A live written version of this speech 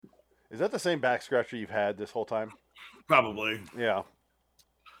Is that the same back scratcher you've had this whole time? Probably. Yeah.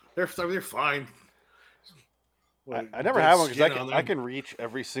 They're fine. I never had one because I can reach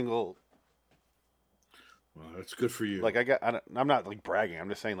every single. Well, that's good for you. Like I'm not like bragging. I'm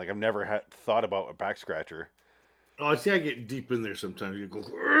just saying like I've never thought about a back scratcher. Oh, I see. I get deep in there sometimes. You go.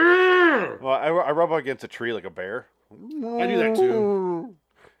 Well, I rub against a tree like a bear. I do that too.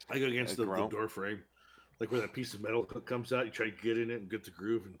 I go against the door frame, like where that piece of metal comes out. You try to get in it and get the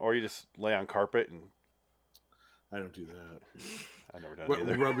groove, or you just lay on carpet and. I don't do that. I've never done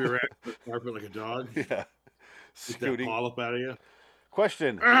either. Rub your ass on the carpet like a dog. Yeah. Scooting. Get that polyp out of you.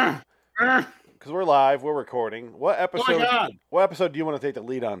 Question. Because we're live, we're recording. What episode? Oh my God. What episode do you want to take the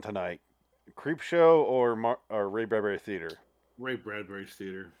lead on tonight? Creep Show or Ray Bradbury Theater? Ray Bradbury's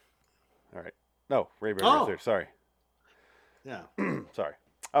Theater. All right. No, Ray Bradbury Theater. Sorry. Yeah. Sorry.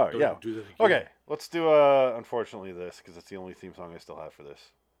 Oh, yeah. Do that again. Okay, let's do, unfortunately, this, because it's the only theme song I still have for this.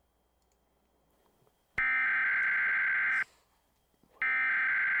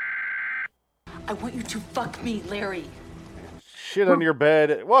 I want you to fuck me, Larry. Shit under your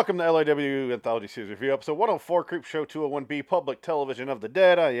bed. Welcome to LIW Anthology Series Review, episode 104, Creep Show 201B, Public Television of the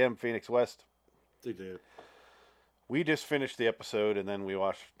Dead. I am Phoenix West. They did. We just finished the episode, and then we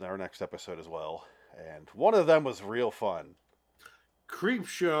watched our next episode as well. And one of them was real fun. Creep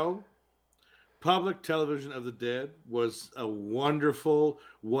Show, Public Television of the Dead, was a wonderful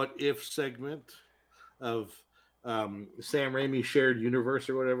what-if segment of Sam Raimi's shared universe,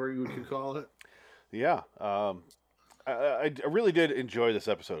 or whatever you could call it. Yeah. I really did enjoy this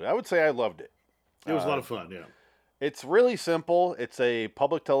episode. I would say I loved it. It was a lot of fun, yeah. It's really simple. It's a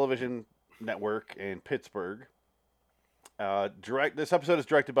public television network in Pittsburgh. This episode is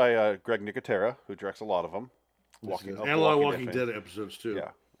directed by Greg Nicotera, who directs a lot of them. And a lot of Walking Dead episodes, too.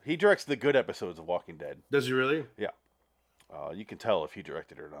 Yeah. He directs the good episodes of Walking Dead. Does he really? Yeah. You can tell if he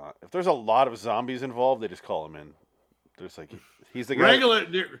directed it or not. If there's a lot of zombies involved, they just call him in. There's like, he's the guy. He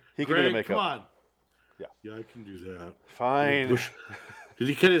can do the makeup. Come on. Yeah, I can do that. Fine. Did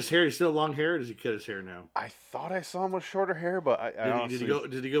he cut his hair? He's still long hair. Or does he cut his hair now? I thought I saw him with shorter hair, but did he go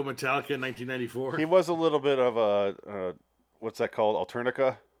Metallica in 1994? He was a little bit of a what's that called?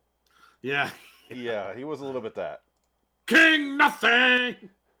 Alternica. Yeah. Yeah, he was a little bit that. King Nothing.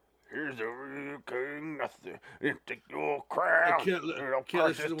 Here's a real King Nothing. Take your crown. I can't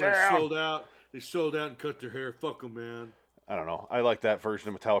listen to when they sold out. They sold out and cut their hair. Fuck them, man. I don't know. I like that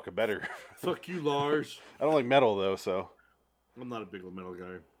version of Metallica better. Fuck you, Lars. I don't like metal though, so. I'm not a big metal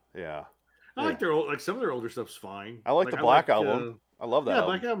guy. Yeah. I like their old, some of their older stuff's fine. I like the Black album. I love that. Yeah,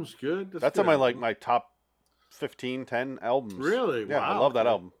 album. Black album's good. That's good. on my top 15, 10 albums. Really? Yeah, wow. I love that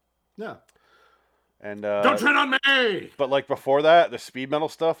album. Yeah. And don't tread on me. But like before that, the speed metal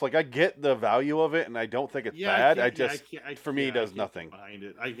stuff, like I get the value of it, and I don't think it's bad. For me, it does nothing. Behind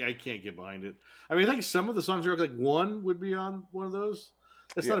it, I can't get behind it. I mean, I think some of the songs are like one would be on one of those.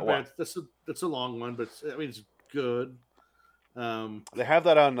 That's not a bad. That's a long one, but I mean it's good. They have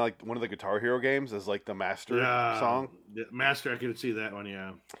that on like one of the Guitar Hero games as like the Master song. Yeah, Master, I could see that one.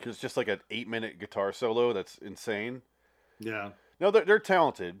 Yeah, because it's just like an 8-minute guitar solo that's insane. Yeah. No, they're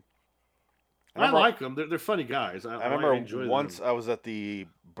talented. I like them. They're funny guys. I remember once I was at the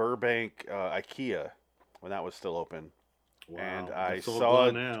Burbank IKEA when that was still open. Wow, and I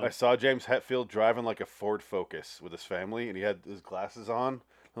saw James Hetfield driving like a Ford Focus with his family, and he had his glasses on.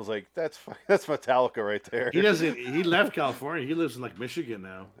 I was like, that's Metallica right there. He doesn't. He left California. He lives in like Michigan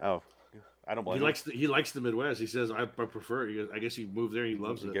now. Oh, I don't blame him. He likes the Midwest. He says I prefer it. I guess he moved there. And he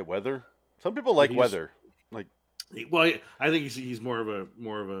loves it. Get weather. Some people like weather. Like, well, I think he's more of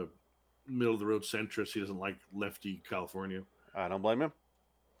a middle of the road centrist. He doesn't like lefty California. I don't blame him.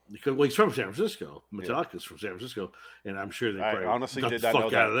 Because he's from San Francisco. Metallica's from San Francisco, and I'm sure they probably honestly got did the not know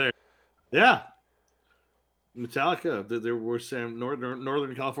fuck that. out of there. Yeah, Metallica. There were some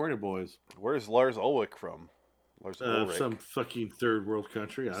Northern California boys. Where's Lars Ulrich from? Lars Ulrich. Some fucking third world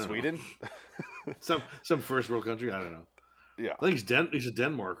country. I don't Sweden. know. some first world country. I don't know. Yeah, I think he's a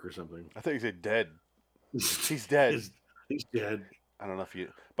Denmark or something. I think he's dead. He's dead. He's dead. I don't know if you.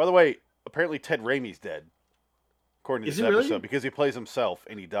 By the way, apparently Ted Raimi's dead. According to this episode, really? Because he plays himself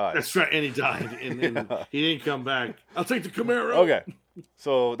and he died. That's right, and he died, and he didn't come back. I'll take the Camaro. Okay,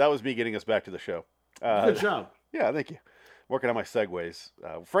 so that was me getting us back to the show. Good job. Yeah, thank you. Working on my segues.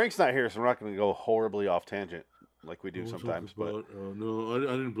 Frank's not here, so we're not going to go horribly off tangent like we do sometimes. But no, I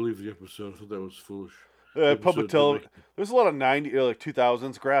didn't believe the episode. I thought that was foolish. Public television. There's a lot of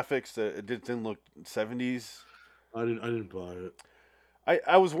 2000s graphics that it didn't look 70s. I didn't buy it.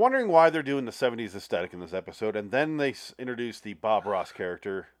 I was wondering why they're doing the 70s aesthetic in this episode, and then they introduced the Bob Ross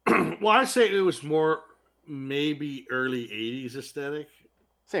character. Well, I say it was more maybe early 80s aesthetic.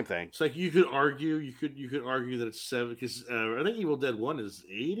 Same thing. It's like you could argue that it's 7 because I think Evil Dead 1 is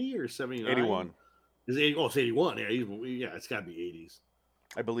 80 or 79. 81. Is 80? Oh, it's 81. Yeah, it's got to be 80s.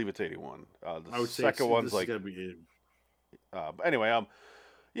 I believe it's 81. I would say second one's like. Got to be 80. Anyway,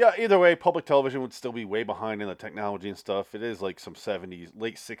 yeah. Either way, public television would still be way behind in the technology and stuff. It is like some 70s,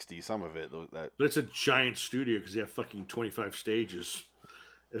 late 60s, some of it. But it's a giant studio because they have fucking 25 stages.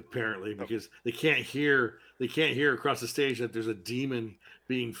 Apparently, because they can't hear across the stage that there's a demon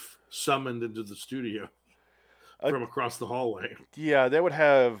being summoned into the studio from across the hallway. Yeah, they would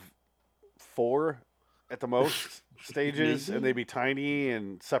have 4 at the most stages, and they'd be tiny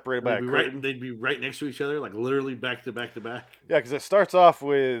and separated by a curtain. They'd be right next to each other, like literally back to back to back. Yeah, because it starts off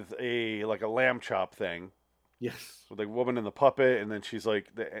with a lamb chop thing. Yes, with the woman and the puppet, and then she's like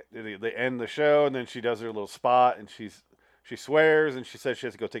they end the show, and then she does her little spot, and she swears, and she says she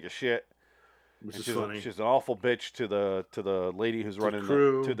has to go take a shit. Which is funny. She's an awful bitch to the lady who's running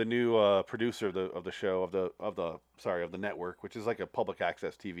to the new producer of the show of the network, which is like a public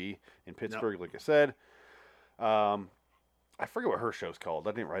access TV in Pittsburgh, like I said. I forget what her show's called.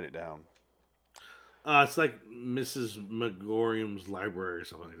 I didn't write it down. It's like Mrs. McGorium's Library or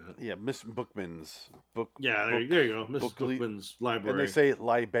something like that. Yeah, Miss Bookman's book. Yeah, there you go, Mrs. Bookman's Library. And they say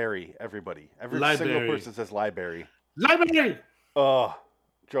library. Every single person says library. Library. Oh,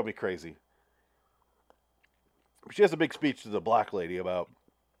 drove me crazy. She has a big speech to the black lady about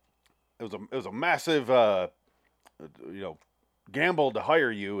it was a massive gamble to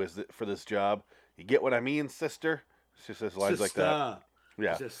hire you for this job. You get what I mean, sister? She says lines like that.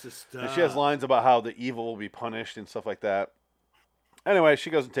 Yeah. And she has lines about how the evil will be punished and stuff like that. Anyway, she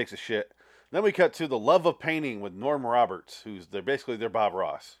goes and takes a shit. Then we cut to The Love of Painting with Norm Roberts, who's basically their Bob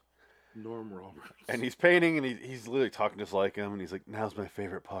Ross. Norm Roberts. And he's painting, and he's literally talking just like him, and he's like, "Now's my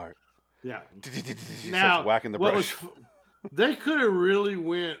favorite part." Yeah. He starts whacking the brush. They could have really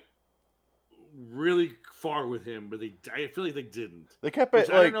went really far with him, but I feel like they didn't. They kept it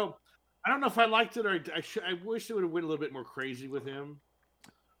I don't know if I liked it, or I wish they would have went a little bit more crazy with him.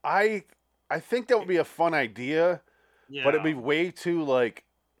 I think that would be a fun idea, but it'd be way too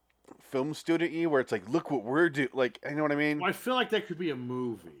film student-y, where it's like, look what we're doing. Like, you know what I mean? Well, I feel like that could be a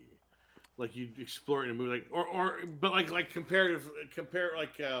movie. Like you explore it in a movie, compare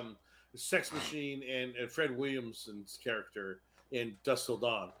Sex Machine and Fred Williamson's character in Dusk Till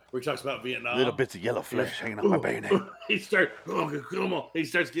Dawn, where he talks about Vietnam. Little bits of yellow flesh hanging on my bayonet. He starts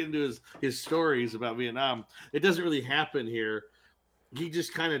getting to his stories about Vietnam. It doesn't really happen here. He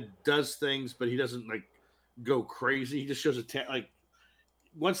just kind of does things, but he doesn't go crazy. He just shows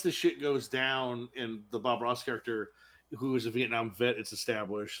once the shit goes down, and the Bob Ross character, who is a Vietnam vet, it's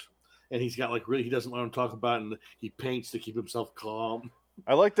established. And he's got he doesn't want to talk about it, and he paints to keep himself calm.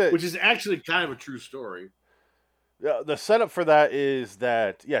 I like that. Which is actually kind of a true story. Yeah, the setup for that is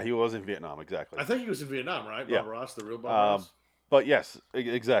that, he was in Vietnam, exactly. I think he was in Vietnam, right? Yeah. Bob Ross, the real Bob Ross? But yes,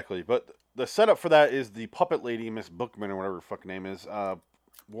 exactly. But the setup for that is the puppet lady, Miss Bookman, or whatever her fucking name is,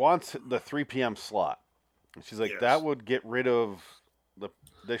 wants the 3 p.m. slot. And she's like, that would get rid of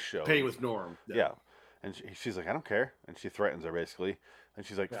this show. Pay with Norm. Yeah. And she's like, I don't care. And she threatens her, basically. And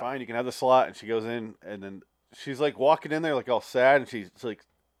she's like, fine, you can have the slot. And she goes in, and then she's walking in there all sad. And she's like,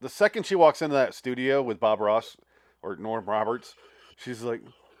 the second she walks into that studio with Bob Ross or Norm Roberts, she's like,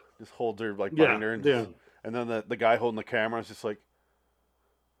 just holds her behind her. And then the guy holding the camera is just like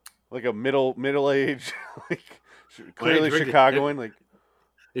a middle-aged, clearly Chicagoan.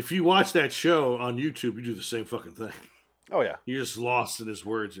 If you watch that show on YouTube, you do the same fucking thing. Oh, yeah. You're just lost in his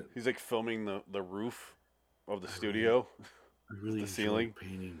words. He's filming the roof of the studio. I really the ceiling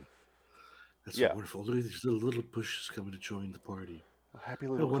painting. That's so wonderful. Look at these little bushes coming to join the party. A happy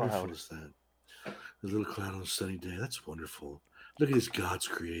little cloud. How wonderful is that? A little cloud on a sunny day. That's wonderful. Look at this God's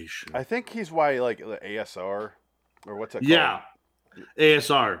creation. I think he's why the ASR, or what's that called? Yeah,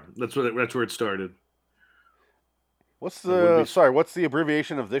 ASR. That's where it started. What's the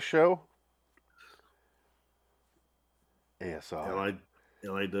abbreviation of this show? ASR.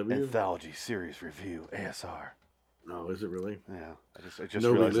 LIW? Anthology Series Review. ASR. No, is it really? Yeah. I just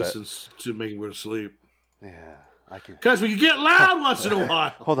nobody realized listens to Make Me Go to Sleep. Yeah, I can. Because we can get loud once in a while.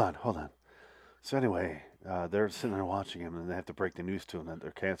 Hold on. So anyway, they're sitting there watching him, and they have to break the news to him that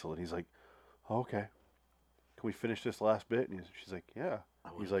they're canceled. And he's like, oh, "Okay, can we finish this last bit?" And she's like, "Yeah."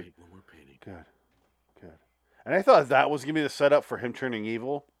 He's like, "One more painting." Good. And I thought that was gonna be the setup for him turning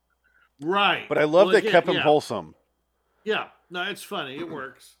evil. Right. But I love they kept him wholesome. Yeah. No, it's funny. It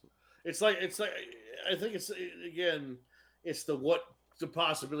works. It's like I think it's the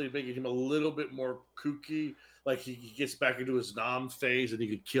possibility of making him a little bit more kooky, like he gets back into his nom phase and he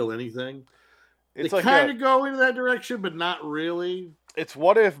could kill anything. It's they like kind of go into that direction, but not really. it's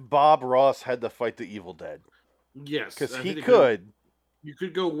what if Bob Ross had to fight the Evil Dead? Yes, Because I he think could. You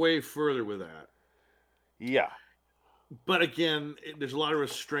could go way further with that. Yeah. But again, there's a lot of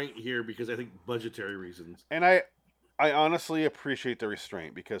restraint here because I think budgetary reasons. And I honestly appreciate the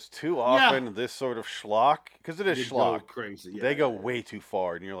restraint because too often this sort of schlock, because it is They schlock, go crazy. they go way too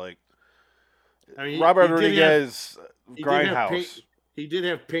far, and you're like, I mean, Robert Rodriguez, he Grindhouse. He did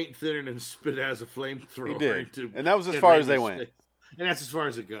have paint thinner and spit as a flamethrower. He did, and that was as far as they went. And that's as far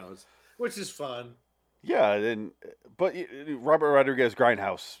as it goes, which is fun. Yeah, but Robert Rodriguez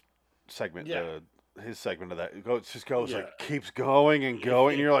Grindhouse segment, his segment of that, it just goes like keeps going and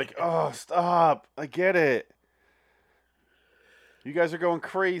going, and you're like, oh, stop! I get it. You guys are going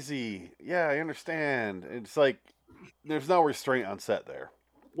crazy. Yeah, I understand. It's like there's no restraint on set there.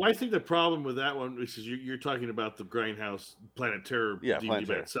 Well, I think the problem with that one is you're talking about the Grindhouse Planet Terror DVD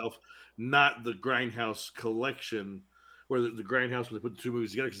by itself, not the Grindhouse collection, where the Grindhouse, when they put the two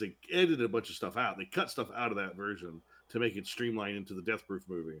movies together, because they edited a bunch of stuff out. They cut stuff out of that version to make it streamline into the Death Proof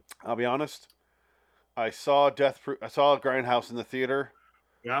movie. I'll be honest. I saw Grindhouse in the theater.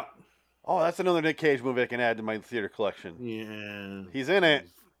 Yeah. Oh, that's another Nick Cage movie I can add to my theater collection. Yeah. He's in it.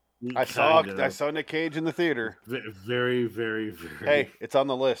 I saw Nick Cage in the theater. Very, very, very. Hey, it's on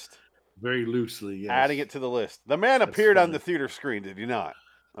the list. Very loosely, yes. Adding it to the list. The man appeared on the theater screen, did he not?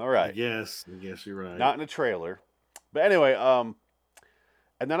 All right. Yes, I guess you're right. Not in a trailer. But anyway,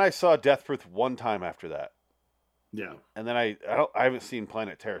 and then I saw Death Proof one time after that. Yeah. And then I haven't seen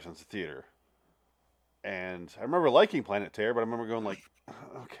Planet Terror since the theater. And I remember liking Planet Terror, but I remember going like,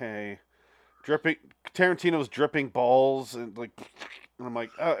 okay, Tarantino's dripping balls and like, and I'm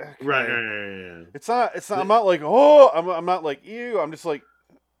like, oh, okay. Right. It's not. I'm not like, oh, I'm not like ew. I'm just like,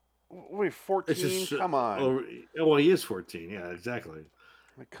 wait, 14? Come on. Well, he is 14. Yeah, exactly.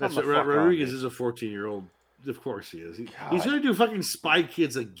 Like, Rodriguez is a 14-year-old. Of course he is. He's going to do fucking Spy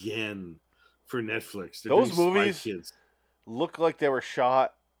Kids again for Netflix. Those movies look like they were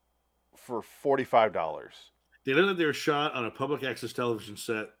shot for $45. They look like they were shot on a public access television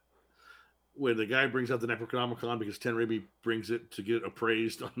set where the guy brings out the Necronomicon because Ted Raimi brings it to get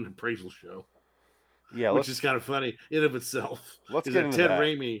appraised on an appraisal show. Yeah, which is kind of funny in of itself. Let's get into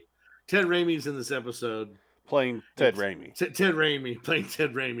that. Ted Raimi's in this episode playing Ted Raimi. Ted Raimi playing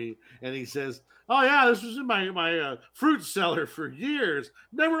Ted Raimi, and he says, "Oh yeah, this was in my fruit cellar for years.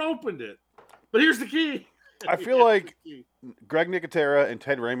 Never opened it, but here's the key." I feel like Greg Nicotera and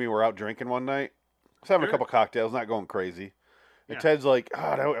Ted Raimi were out drinking one night, just having a couple cocktails, not going crazy. And Ted's like,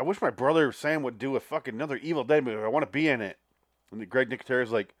 God, I wish my brother Sam would do a fucking another Evil Dead movie. I want to be in it. And Greg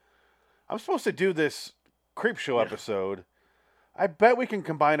Nicotera's like, I'm supposed to do this Creepshow episode. I bet we can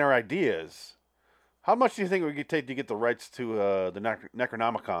combine our ideas. How much do you think we could take to get the rights to the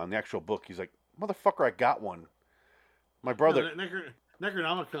Necronomicon, the actual book? He's like, motherfucker, I got one. My brother... No,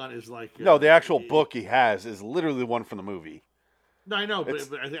 Necronomicon is like... no, the actual book he has is literally the one from the movie. No, I know, but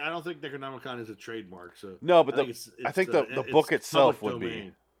I don't think Necronomicon is a trademark. So no, but I think the book itself would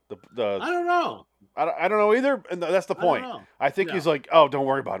be. I don't know. I don't know either, and that's the point. I think he's like, oh, don't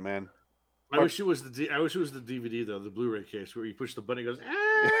worry about it, man. I wish it was the DVD though, the Blu-ray case where you push the button, it goes.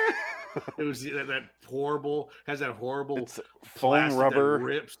 Ah! It was that horrible foam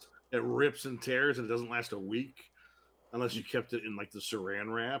rubber that rips and tears, and it doesn't last a week unless you kept it in like the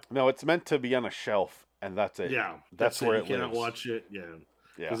Saran wrap. No, it's meant to be on a shelf. And that's it. Yeah, that's where it lives. You cannot watch it. Yeah,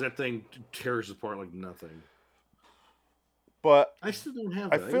 because that thing tears apart like nothing. But I still don't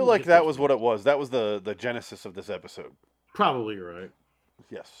have that. I feel like that was what it was. That was the genesis of this episode. Probably right.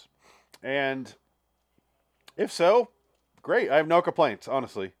 Yes, and if so, great. I have no complaints,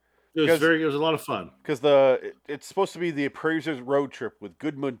 honestly. It was a lot of fun. Because it's supposed to be the appraiser's road trip with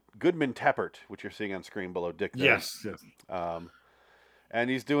Goodman Tappert, which you're seeing on screen below Dick. There. Yes. And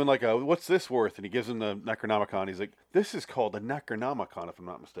he's doing like what's this worth? And he gives him the Necronomicon. He's like, this is called the Necronomicon, if I'm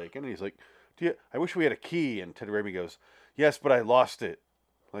not mistaken. And he's like, I wish we had a key. And Ted Raimi goes, yes, but I lost it.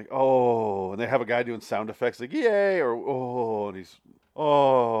 Like, oh. And they have a guy doing sound effects like, yay, or oh. And he's,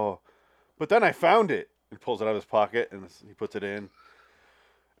 oh. But then I found it. He pulls it out of his pocket and he puts it in.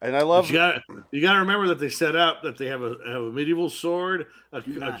 And I love... You got to remember that they set up that they have a medieval sword, a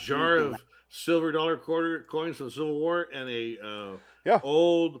jar of silver dollar quarter coins from the Civil War, and a...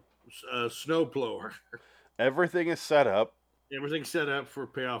 old snow blower. Everything is set up. Everything's set up for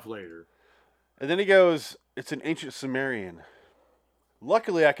payoff later. And then he goes, it's an ancient Sumerian.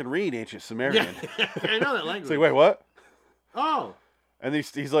 Luckily, I can read ancient Sumerian. Yeah, I know that language. It's like, wait, what? Oh. And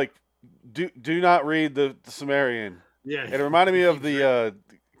he's like, do not read the Sumerian. Yeah. It reminded me of the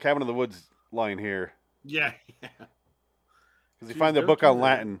Cabin in the Woods line here. Yeah. Because you find the book on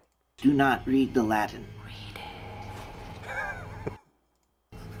Latin. Do not read the Latin.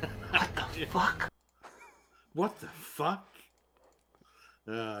 What the fuck? What the fuck?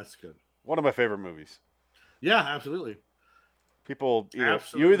 That's good. One of my favorite movies. Yeah, absolutely. People you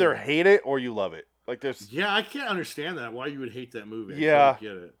Absolutely. either hate it or you love it. Like there's Yeah, I can't understand that. Why you would hate that movie? I Yeah. don't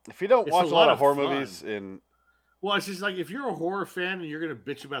get it. if you don't It's watch a a lot lot of of horror fun. movies and Well, it's just like if you're a horror fan and you're gonna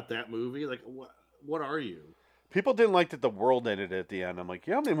bitch about that movie, like what are you? people didn't like that the world ended at the end. I'm like,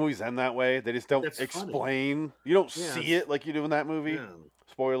 you know how many movies end that way? They just don't That's funny. explain. You don't Yeah, see it like you do in that movie. Yeah,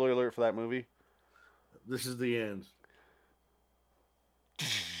 Spoiler alert for that movie. this is the end.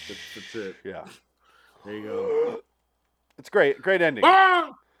 That's it. Yeah. There you go. It's great. Great ending.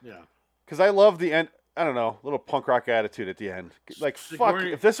 Ah! Yeah. Because I love the end. I don't know, little punk rock attitude at the end. Like, fuck,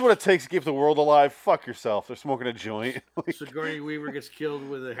 Sigourney- if this is what it takes to keep the world alive, fuck yourself. They're smoking a joint. Like, Sigourney Weaver gets killed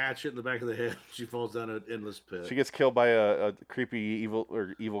with a hatchet in the back of the head. She falls down an endless pit. she gets killed by a creepy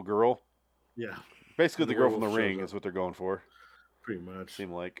evil girl. Yeah, Basically, the girl from The werewolf Ring shows up. is what they're going for. pretty much.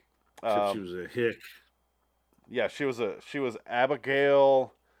 Seemed like. Except she was a hick. Yeah, she was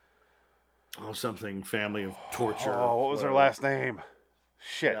Abigail. Oh, something family of torture. Oh, what was her whatever. last name?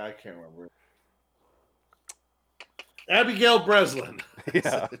 Shit. Yeah, I can't remember. Abigail Breslin.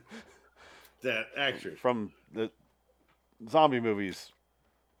 Yeah. That actress. From the zombie movies.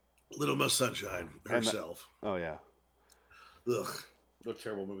 Little Miss Sunshine And herself. Oh yeah. Ugh. What a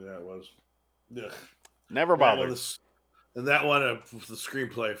terrible movie that was. Ugh. Never That one bothered. is- and that one, the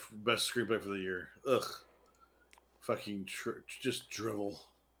screenplay, best screenplay for the year. Ugh. Fucking just drivel.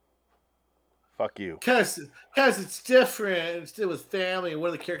 Fuck you. Cause it's different. It's still with family, and one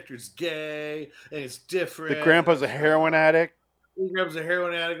of the characters is gay, and it's different. The grandpa's a heroin addict. The grandpa's a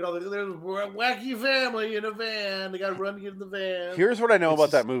heroin addict. And all there's a wacky family in a van. They got to run to get in the van. Here's what I know It's about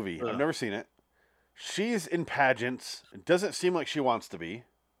just- that movie. I've ugh. never seen it. She's in pageants. It doesn't seem like she wants to be.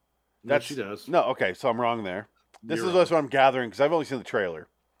 No, she does. No, okay, so I'm wrong there. This You're is wrong. what I'm gathering because I've only seen the trailer.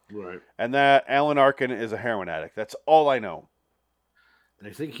 Right. And that Alan Arkin is a heroin addict. That's all I know. And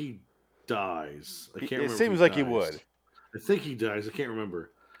I think he dies. I can't It remember. if seems like he dies. would. I think he dies. I can't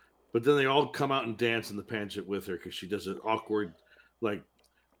remember. But then they all come out and dance in the pageant with her because she does an awkward, like,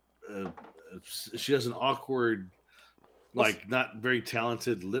 she does an awkward, like, not very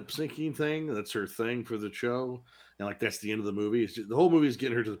talented lip syncing thing. That's her thing for the show. And, like, that's the end of the movie. It's just, the whole movie is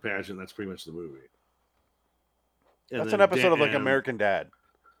getting her to the pageant. That's pretty much the movie. And That's then an episode of like Dan- American Dad.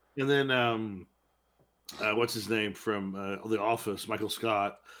 And then, what's his name from The Office? Michael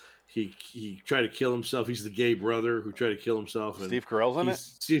Scott. He tried to kill himself. He's the gay brother who tried to kill himself. And Steve Carell's in it.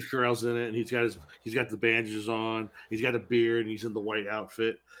 Steve Carell's in it, and he's got the bandages on. He's got a beard, and he's in the white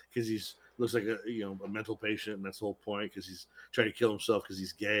outfit because he's looks like a mental patient, and that's the whole point. Because he's trying to kill himself because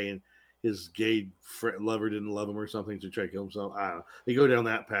he's gay, and his gay lover didn't love him or something, so he tried to kill himself. I don't know. They go down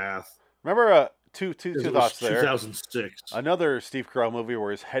that path. Remember two It was thoughts there. 2006. Another Steve Carell movie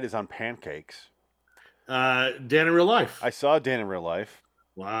where his head is on pancakes. Dan in Real Life. I saw Dan in real life.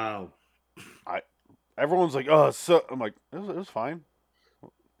 Wow. Everyone's like, "Oh, it's so." I'm like, "It was fine.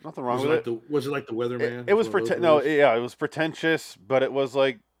 Nothing wrong with it." Was it like the Weatherman? It was One of those no, movies? yeah, it was pretentious, but it was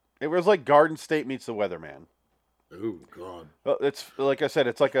like Garden State meets The Weatherman. Oh God. Well, it's like I said,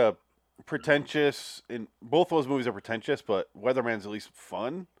 it's like a pretentious. In both those movies are pretentious, but Weatherman's at least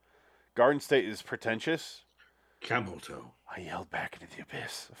fun. Garden State is pretentious. Kamoto. I yelled back into the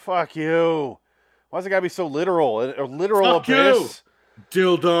abyss. Fuck you. Why does it gotta be so literal? A literal Fuck you. abyss.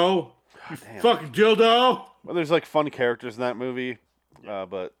 Dildo. You Damn. fucking dildo. Well, there's like fun characters in that movie,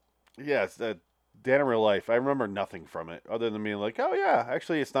 but yeah, it's Dan in real life. I remember nothing from it other than being like, oh yeah,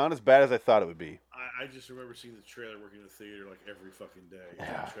 actually, it's not as bad as I thought it would be. I just remember seeing the trailer working in the theater like every fucking day.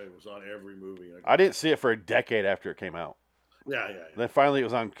 Yeah. The trailer was on every movie. Like, I didn't see it for a decade after it came out. yeah. Then finally, it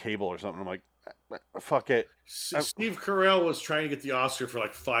was on cable or something. I'm like, fuck it. Steve Carell was trying to get the Oscar for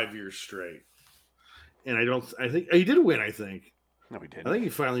like 5 years straight, and I think he did win. I think No, we didn't. I think he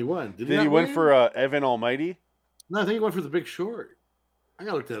finally won. Did Did not he win for Evan Almighty? No, I think he won for The Big Short. I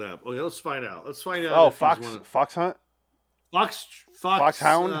gotta look that up. Okay, let's find out. Let's find out. Oh, if he's Fox won it. Fox Hunt,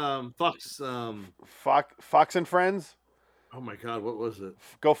 Foxhound. Fox and Friends. Oh my God, what was it?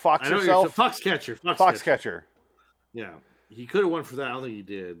 Go Fox I know yourself. Foxcatcher. Foxcatcher. Yeah, he could have won for that. I don't think he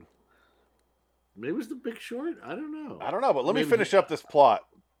did. Maybe it was The Big Short. I don't know. I don't know, but let me Maybe finish up this plot.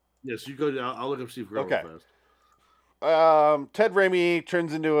 Yes, you go. I'll look up Steve Carell Okay. real fast. Ted Raimi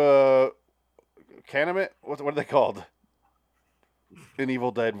turns into a Canamit. What are they called? In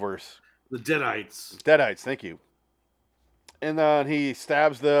Evil Dead verse. The Deadites. Deadites. Thank you. And then he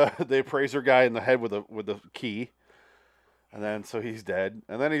stabs the appraiser guy in the head with the key, and then so he's dead.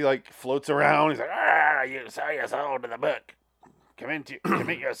 And then he like floats around. He's like, you saw your soul to the book.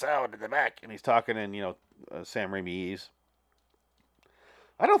 commit yourself to the back. And he's talking in, Sam Raimi's.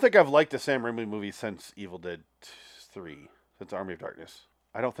 I don't think I've liked a Sam Raimi movie since Evil Dead 3, since Army of Darkness.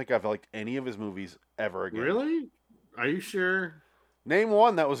 I don't think I've liked any of his movies ever again. Really? Are you sure? Name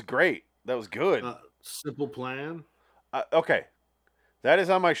one that was great. That was good. Simple Plan? Okay. That is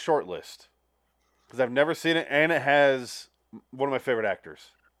on my short list. Because I've never seen it, and it has one of my favorite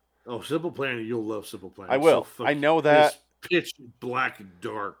actors. Oh, Simple Plan, you'll love Simple Plan. I will. I know that. It's pitch black and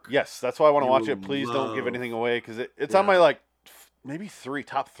dark. Yes, that's why I want to watch it. Please don't give anything away, because it's on my, maybe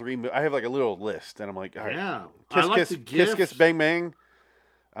top three. I have, a little list, and I'm like, all right. Yeah. Kiss, Kiss, Bang, Bang.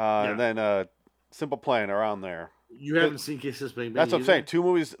 And then Simple Plan around there. You haven't seen Kiss, Kiss, Bang, Bang That's what I'm either? saying. Two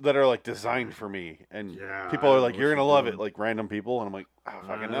movies that are, designed for me. And people are like, you're going to love it, random people. And I'm like, I don't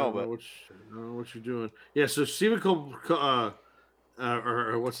fucking know. But I don't know what you're doing. Yeah, so Steve Carell?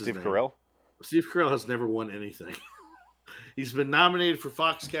 Steve Carell has never won anything. He's been nominated for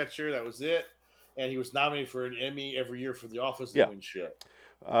Foxcatcher. That was it. And he was nominated for an Emmy every year for The Office. Yeah. Doing shit.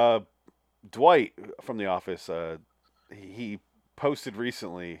 Dwight from The Office, he posted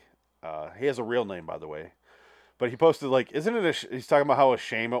recently. He has a real name, by the way. But he posted, isn't it he's talking about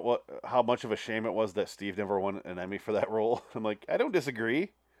how much of a shame it was that Steve never won an Emmy for that role. I'm like, I don't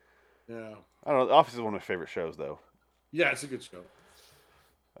disagree. Yeah. I don't know. The Office is one of my favorite shows, though. Yeah, it's a good show.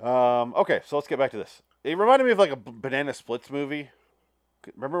 Okay, so let's get back to this. It reminded me of a Banana Splits movie.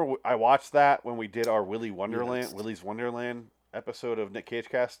 Remember I watched that when we did our Willy's Wonderland episode of Nick Cage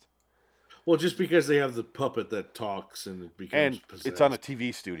Cast? Well, just because they have the puppet that talks and it becomes possessed. It's on a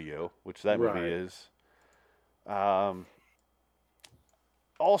TV studio, which that movie is.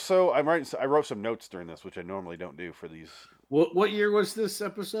 Also, I wrote some notes during this, which I normally don't do for these. What year was this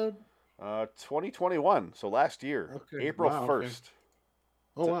episode? 2021, so last year, okay. April 1st. Okay.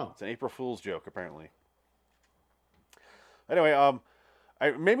 Oh, wow. It's an April Fool's joke, apparently. Anyway,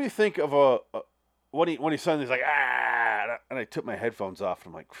 it made me think of when he said, he's like, and I took my headphones off,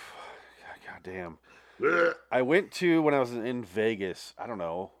 and I'm like, God damn. I went to, when I was in Vegas, I don't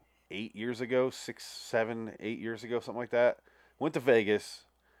know, 8 years ago, 6, 7, 8 years ago, something like that. Went to Vegas.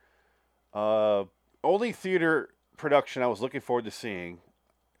 Only theater production I was looking forward to seeing,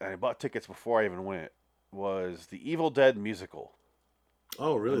 and I bought tickets before I even went, was the Evil Dead musical.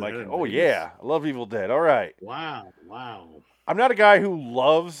 Oh, really? I'm like, oh, yeah. I love Evil Dead. All right. Wow. I'm not a guy who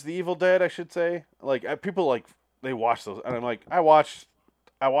loves the Evil Dead, I should say. People, they watch those. And I'm like, I watch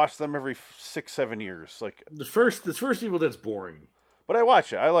them every 6, 7 years. The first Evil Dead's boring. But I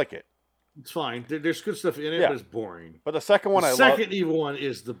watch it. I like it. It's fine. There's good stuff in it, but it's boring. But the second one, the second evil one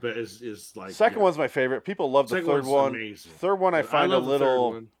is the best. Second one's my favorite. People love the third one. Amazing. Third one I find a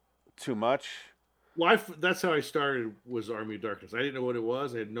little too much. Well, that's how I started. Was Army of Darkness. I didn't know what it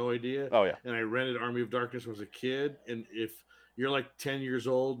was. I had no idea. Oh yeah. And I rented Army of Darkness when I was a kid. And if you're 10 years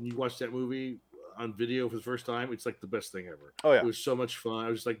old and you watch that movie on video for the first time, it's the best thing ever. Oh yeah. It was so much fun. I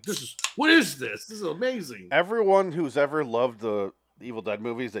was like, what is this? This is amazing. Everyone who's ever loved the Evil Dead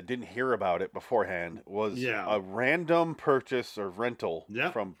movies that didn't hear about it beforehand was a random purchase or rental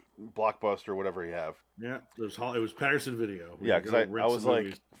from Blockbuster or whatever you have. Yeah, it was Patterson Video. Yeah, because I was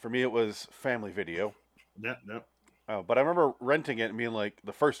for me it was Family Video. Yeah. Oh, but I remember renting it and being like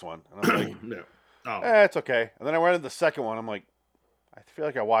the first one, and I was like, no, it's okay. And then I rented the second one. I'm like, I feel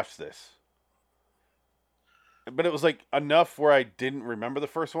like I watched this, but it was enough where I didn't remember the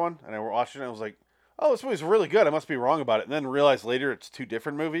first one, and I watched it and I was like, oh, this movie's really good. I must be wrong about it. And then realized later it's two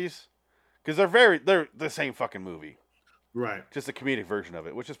different movies. Because they're the same fucking movie. Right. Just a comedic version of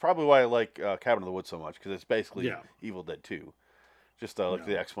it. Which is probably why I like Cabin in the Woods so much. Because it's basically Evil Dead 2. Just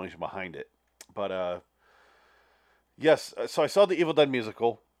the explanation behind it. But, yes. So I saw the Evil Dead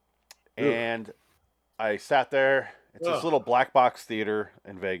musical. And I sat there. It's this little black box theater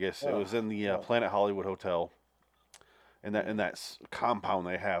in Vegas. It was in the Planet Hollywood Hotel. In that compound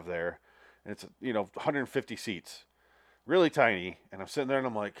they have there. And it's 150 seats, really tiny. And I'm sitting there and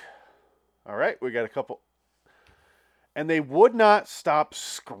I'm like, all right, we got a couple. And they would not stop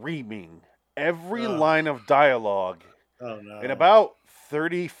screaming every line of dialogue. Oh no! And about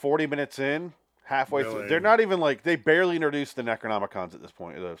 30, 40 minutes in, halfway through, they're not even they barely introduced the Necronomicons at this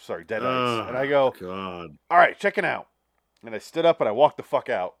point. Deadites. And I go, God. All right, check it out. And I stood up and I walked the fuck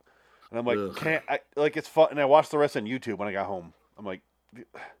out. And I'm like, it's fun. And I watched the rest on YouTube when I got home. I'm like,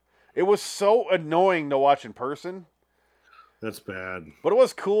 it was so annoying to watch in person. That's bad. But it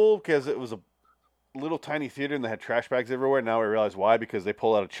was cool because it was a little tiny theater and they had trash bags everywhere. Now I realize why, because they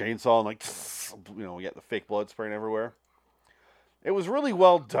pull out a chainsaw and you get the fake blood spraying everywhere. It was really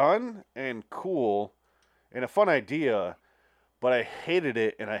well done and cool and a fun idea, but I hated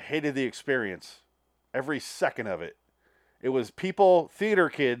it and I hated the experience. Every second of it. It was people, theater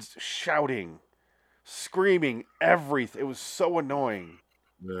kids, shouting, screaming, everything. It was so annoying.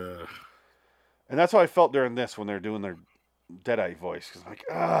 Ugh. And that's how I felt during this when they're doing their Deadeye voice. Because I'm like,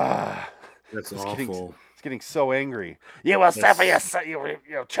 That's it's awful. It's getting so angry. You will suffer you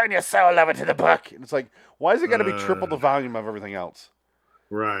turn your soul over to the book. And it's like, why is it got to be triple the volume of everything else?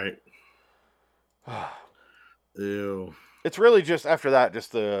 Right. Ew. It's really just after that,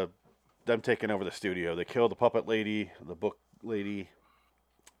 just them taking over the studio. They killed the puppet lady, the book lady,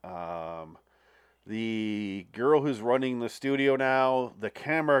 the girl who's running the studio now, the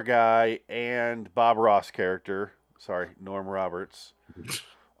camera guy, and Bob Ross character. Sorry, Norm Roberts.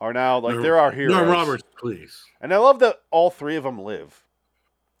 Are now they're our heroes. Norm Roberts, please. And I love that all three of them live.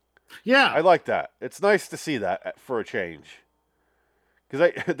 Yeah, I like that. It's nice to see that for a change.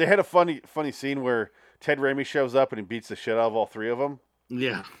 Because they had a funny scene where Ted Raimi shows up and he beats the shit out of all three of them.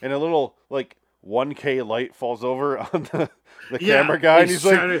 Yeah. And a little 1K light falls over on the camera guy, and he's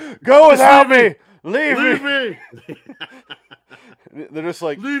like, "Go without me, leave me." They're just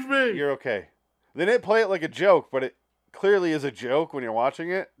like, "Leave me. You're okay." They didn't play it like a joke, but it clearly is a joke when you're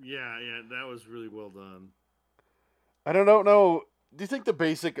watching it. Yeah, that was really well done. I don't know. Do you think the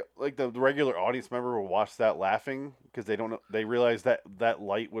basic, the regular audience member will watch that laughing because they don't know? They realize that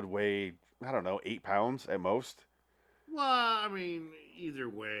light would weigh, I don't know, 8 pounds at most. Well, I mean, either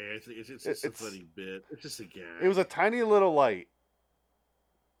way, I think it's just a funny bit. It's just a gag. It was a tiny little light,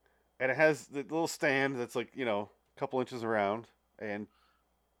 and it has the little stand that's a couple inches around, and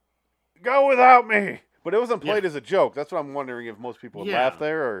go without me. But it wasn't played as a joke. That's what I'm wondering if most people would laugh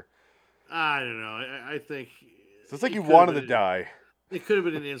there, or I don't know. I think it's like you wanted to die. It could have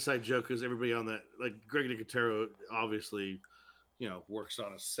been an inside joke because everybody on that, Greg Nicotero, obviously, works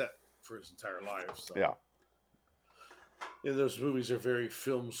on a set for his entire life. So. Yeah. And those movies are very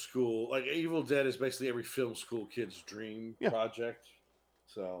film school. Like Evil Dead is basically every film school kid's dream project.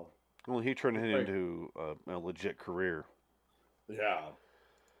 So. Well, he turned it into a legit career. Yeah.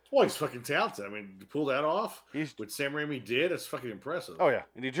 Well, he's fucking talented. I mean, to pull that off, what Sam Raimi did, it's fucking impressive. Oh, yeah.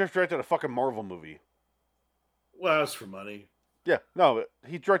 And he just directed a fucking Marvel movie. Well, that's for money. Yeah. No,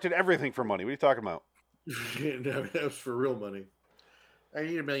 he directed everything for money. What are you talking about? No, that was for real money. I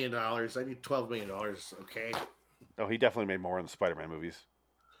need $1 million. I need $12 million. Okay. Oh, he definitely made more on the Spider-Man movies.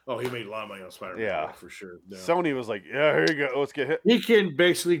 Oh, he made a lot of money on Spider-Man. Yeah, for sure. No. Sony was like, "Yeah, here you go. Let's get hit." He can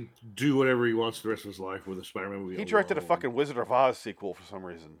basically do whatever he wants the rest of his life with a Spider-Man movie. He directed a fucking Wizard of Oz sequel for some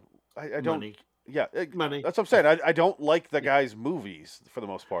reason. I don't. Money. Yeah, money. That's what I'm saying. I don't like the guy's movies for the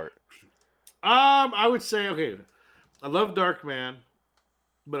most part. I would say I love Darkman,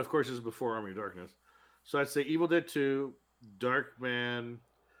 but of course it's before Army of Darkness. So I'd say Evil Dead 2, Darkman,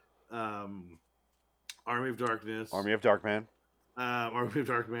 Army of Darkness. Army of Darkman. Army of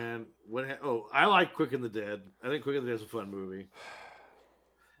Darkman. I like Quick and the Dead. I think Quick and the Dead is a fun movie.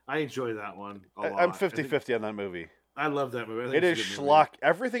 I enjoy that one a lot. I'm 50-50 on that movie. I love that movie. It is schlock.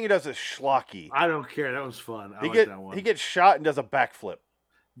 Everything he does is schlocky. I don't care. That one's fun. I like that one. He gets shot and does a backflip.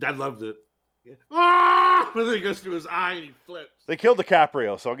 I loved it. Yeah. Ah! And then he goes through his eye and he flips. They killed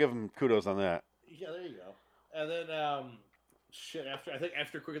DiCaprio, so I'll give him kudos on that. Yeah, there you go. And then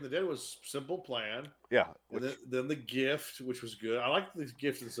after Quick and the Dead was Simple Plan. Yeah. And then The Gift, which was good. I like The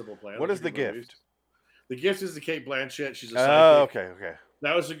Gift and Simple Plan. What is The Gift? The Gift is the Kate Blanchett. She's a psychic. Okay.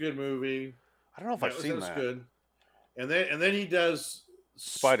 That was a good movie. I don't know if I've seen that. That was good. And then he does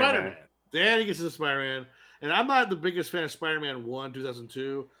Spider-Man. Then he gets into Spider-Man. And I'm not the biggest fan of Spider-Man 1,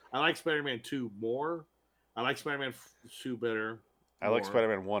 2002. I like Spider-Man 2 more. I like Spider-Man 2 better. I like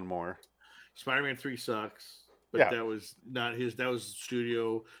Spider-Man 1 more. Spider-Man 3 sucks. But that was not his. That was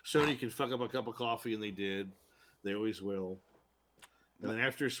studio. Sony can fuck up a cup of coffee, and they did. They always will. And then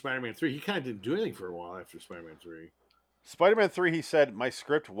after Spider-Man 3, he kind of didn't do anything for a while after Spider-Man 3. Spider-Man 3, he said, my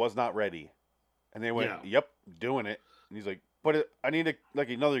script was not ready. And they went, yep, doing it. And he's like, but I need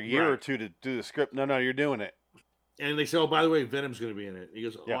another year or two to do the script. No, you're doing it. And they say, oh, by the way, Venom's going to be in it. He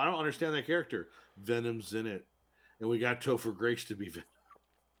goes, I don't understand that character. Venom's in it. And we got Topher Grace to be Venom.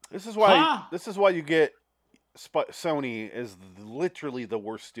 This is why you get Sony is literally the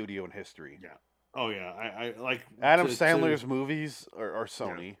worst studio in history. Yeah. Oh, yeah. I like Adam Sandler's movies are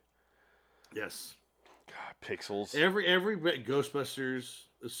Sony. Yeah. Yes. God, Pixels. Every Ghostbusters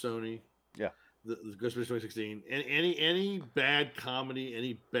is Sony. Yeah. The Ghostbusters 2016. And any bad comedy,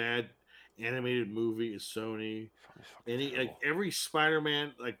 any bad animated movie is Sony. Every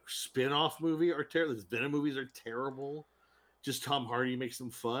Spider-Man spin-off movie are terrible. The Venom movies are terrible. Just Tom Hardy makes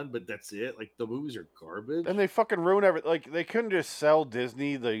them fun, but that's it. The movies are garbage. And they fucking ruin everything. They couldn't just sell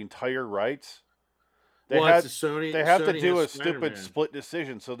Disney the entire rights. They have to do a stupid split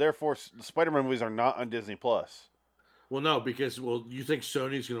decision. So therefore, the Spider-Man movies are not on Disney Plus. Well, no, because you think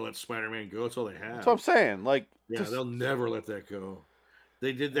Sony's going to let Spider-Man go? That's all they have. That's what I'm saying. Like, Yeah, they'll never let that go.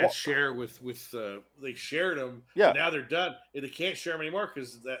 They did that What? share with they shared them. Yeah. But now they're done, and they can't share them anymore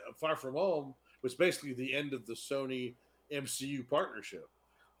because that Far From Home was basically the end of the Sony MCU partnership.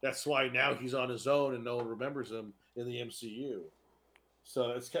 That's why now he's on his own and no one remembers him in the MCU.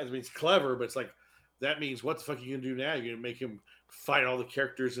 So it's kind of, it's clever, but it's like that means what the fuck are you gonna do now? You're gonna make him fight all the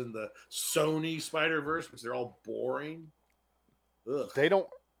characters in the Sony Spider-Verse because they're all boring. Ugh.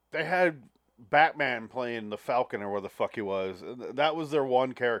 They had Batman playing the Falcon or where the fuck he was. That was their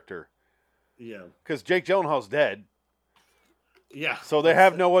one character. Yeah. Because Jake Gyllenhaal's dead. Yeah. So they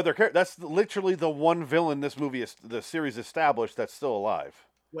have no other character. That's literally the one villain this movie, the series established, that's still alive.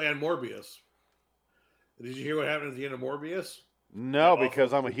 Well, and Morbius. Did you hear what happened at the end of Morbius? No,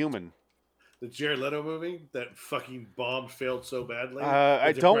 because I'm a human. The Jared Leto movie that fucking bombed, failed so badly.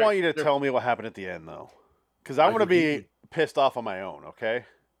 I don't want you to tell me what happened at the end, though. Because I want to be pissed off on my own, okay?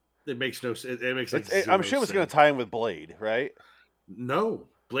 It makes no sense. It makes I'm sure it's going to tie in with Blade, right? No.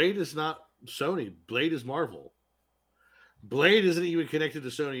 Blade is not Sony. Blade is Marvel. Blade isn't even connected to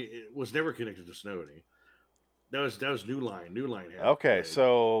Sony. It was never connected to Sony. That was New Line. New Line. Okay,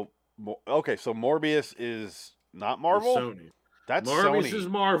 so Morbius is not Marvel? It's Sony. That's Morbius Sony. is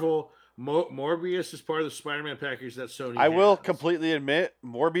Marvel. Morbius is part of the Spider-Man package that Sony I will has. completely admit,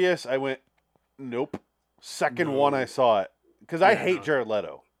 Morbius, I went, nope. Second one I saw it. Because I hate Jared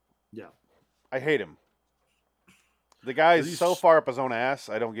Leto. Yeah. I hate him. The guy is so far up his own ass,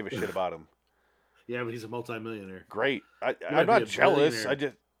 I don't give a shit about him. Yeah, but he's a multimillionaire. Great. I'm not jealous. I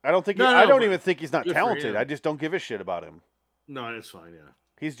don't think even think he's not good for talented. him. I just don't give a shit about him. No, it's fine, yeah.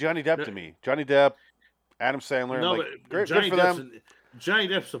 He's Johnny Depp to me. Johnny Depp, Adam Sandler. No, I'm like, but great, Johnny good for Depp's them. Johnny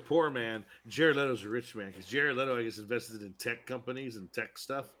Depp's a poor man. Jared Leto's a rich man because Jared Leto, I guess, invested in tech companies and tech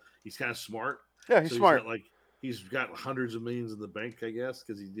stuff. He's kind of smart. Yeah, he's smart. He's got hundreds of millions in the bank, I guess,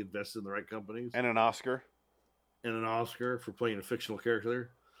 because he invested in the right companies. And an Oscar. And an Oscar for playing a fictional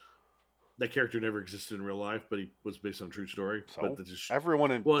character. That character never existed in real life, but he was based on a true story. So but just, everyone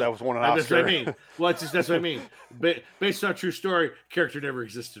that was won an Oscar. That's what I mean. Well, that's what I mean. Based on a true story, character never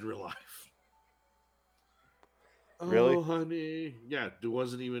existed in real life. Really? Oh, honey. Yeah, it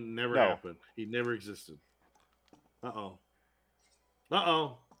wasn't even, never happened. He never existed. Uh-oh.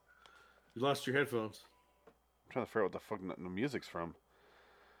 Uh-oh. You lost your headphones. I'm trying to figure out what the fuck the music's from.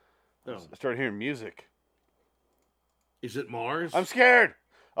 Oh. I started hearing music. Is it Mars? I'm scared.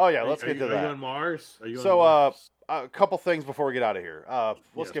 Oh, yeah, let's get to that. Are you on Mars? A couple things before we get out of here.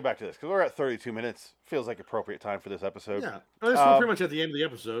 Let's get back to this, because we're at 32 minutes. Feels like appropriate time for this episode. Yeah. We're pretty much at the end of the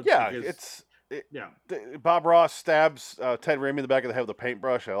episode. Yeah, Bob Ross stabs Ted Raimi in the back of the head with a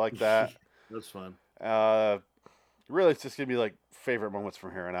paintbrush. I like that. That's fun. Really, it's just going to be like favorite moments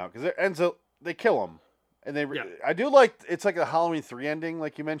from here on out, because it ends up, they kill him. And I do like, it's like a Halloween 3 ending,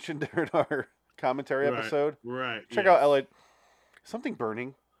 like you mentioned during our commentary episode. Right. Check out Elliot. Something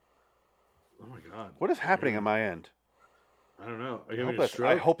burning. Oh my God. What is happening on my end? I don't know.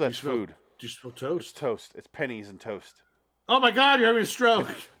 I hope that's food. Do you smell toast? It's toast. It's pennies and toast. Oh my God, you're having a stroke.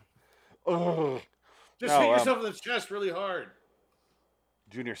 Ugh. Just hit yourself in the chest really hard.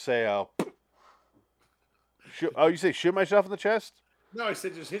 Junior Seau. You say shoot myself in the chest? No, I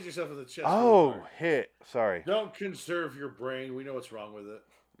said just hit yourself in the chest. Oh, hit. Sorry. Don't conserve your brain. We know what's wrong with it.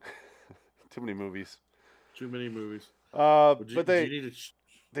 Too many movies. Too many movies. But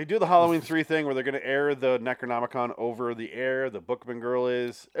they do the Halloween 3 thing where they're going to air the Necronomicon over the air. The Bookman girl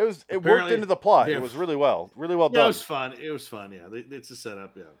is. It worked into the plot. It was really well done. It was fun. Yeah, it's a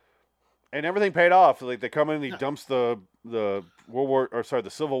setup. Yeah. And everything paid off. Like they come in, and he dumps the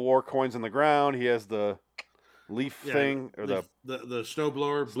Civil War coins on the ground. He has the leaf thing or the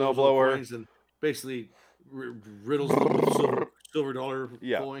snowblower, coins and basically riddles them with silver dollar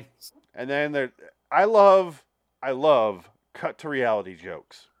coins. And then I love cut to reality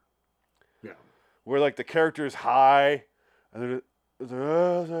jokes. Yeah. Where like the character's high and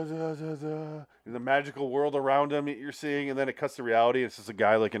the magical world around him you're seeing, and then it cuts to reality and it's just a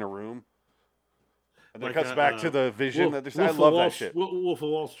guy like in a room. And then it cuts back to the vision. I love that shit. Wolf of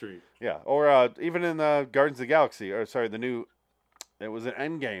Wall Street. Yeah. Or even in Guardians of the Galaxy, it was an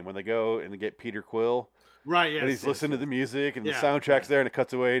Endgame when they go and they get Peter Quill. Right, yes. And he's listening to the music, and the soundtrack's there, and it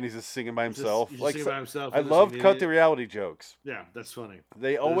cuts away, and he's just singing by himself. Singing by himself. I love cut the reality jokes. Yeah, that's funny.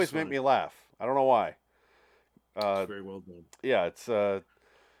 They always make me laugh. I don't know why. It's very well done. Yeah, it's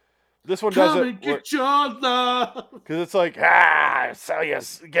this one does it. Get your love. Because it's like,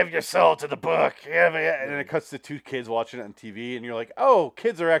 give your soul to the book. And then it cuts to 2 kids watching it on TV, and you're like, oh,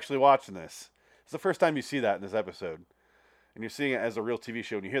 kids are actually watching this. It's the first time you see that in this episode. And you're seeing it as a real TV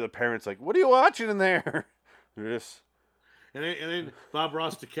show, and you hear the parents like, what are you watching in there? They're just then Bob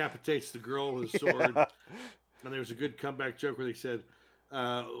Ross decapitates the girl with a sword. Yeah. And there was a good comeback joke where they said,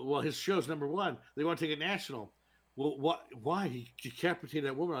 well, his show's number one. They want to take it national. Well, what? Why? He decapitated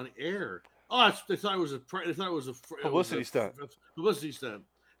that woman on air. Oh, they thought it was a Publicity stunt. Publicity stunt.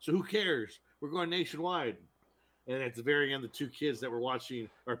 So who cares? We're going nationwide. And at the very end, the two kids that were watching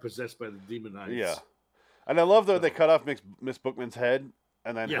are possessed by the demon knights. Yeah. And I love though they cut off Miss Bookman's head,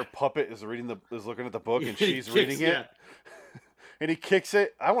 and then Yeah. her puppet is looking at the book, and He she's kicks- reading it, yeah. and he kicks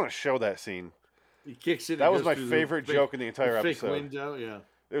it. I want to show that scene. He kicks it. That it was goes my through favorite the joke in the entire fake episode. window, yeah.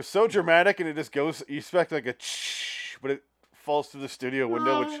 It was so dramatic, and it just goes. You expect like a, but it falls through the studio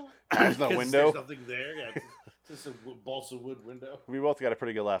window, which has no 'Cause window. There's nothing there. Yeah, it's just a balsa wood window. We both got a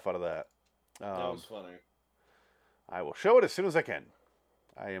pretty good laugh out of that. That was funny. I will show it as soon as I can.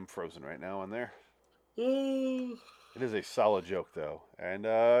 I am frozen right now on there. Oh, It is a solid joke though, and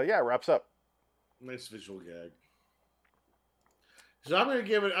yeah, it wraps up. nice visual gag. So I'm gonna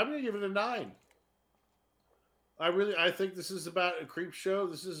give it a 9. I think this is about a creep show.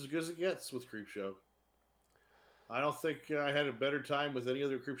 This is as good as it gets with creep show. I don't think I had a better time with any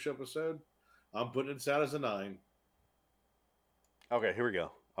other creep show episode. I'm putting it out as a 9. Okay, here we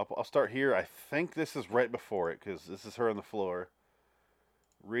go. I'll start here. I think this is right before it because this is her on the floor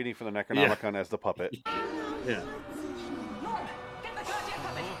reading from the Necronomicon as the puppet. Yeah.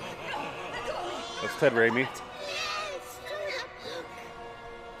 That's Ted Raimi.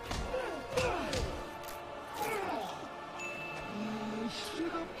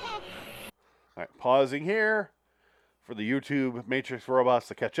 All right, pausing here for the YouTube Matrix robots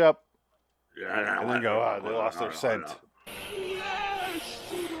to catch up, and then go. They lost their scent.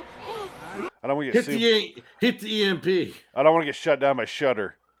 I don't want to get sued. Hit the EMP. I don't want to get shut down by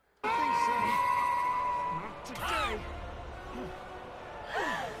Shudder.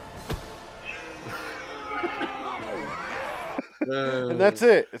 And that's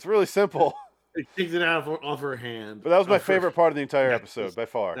it. It's really simple. They kicked it out off her hand. But that was my favorite part of the entire episode by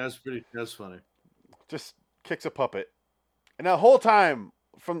far. That's funny. Just kicks a puppet. And the whole time,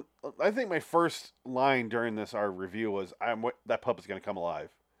 I think my first line during our review was, that puppet's going to come alive.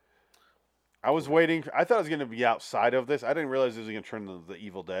 I was waiting. I thought it was going to be outside of this. I didn't realize it was going to turn into the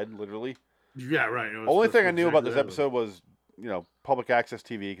Evil Dead, literally. Yeah, right. Only thing I knew about this episode was, public access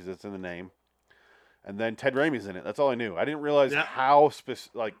TV because it's in the name. And then Ted Raimi's in it. That's all I knew. I didn't realize how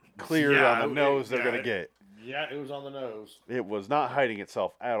clear on the nose they're going to get. Yeah, it was on the nose. It was not hiding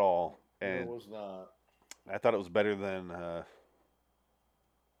itself at all. And it was not. I thought it was better than a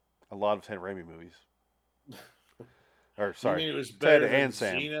lot of Ted Raimi movies. Or sorry, it was better Ted than and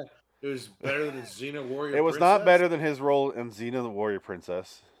Sam. Xena? It was better than Xena Warrior. It was not better than his role in Xena the Warrior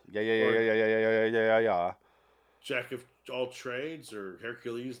Princess. Yeah. Jack of all trades or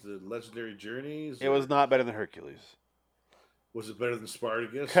Hercules, the legendary journeys. It was not better than Hercules. Was it better than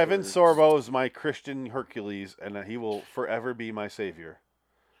Spartacus? Kevin Sorbo is my Christian Hercules, and he will forever be my savior.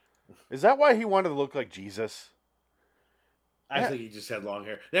 Is that why he wanted to look like Jesus? I think he just had long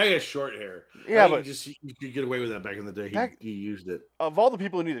hair. Now he has short hair. Yeah, but you could get away with that back in the day. He used it. Of all the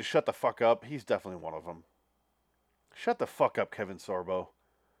people who need to shut the fuck up, he's definitely one of them. Shut the fuck up, Kevin Sorbo.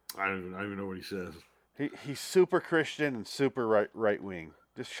 I don't even know what he says. He's super Christian and super right wing.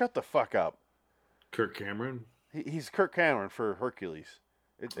 Just shut the fuck up. Kirk Cameron? He's Kirk Cameron for Hercules.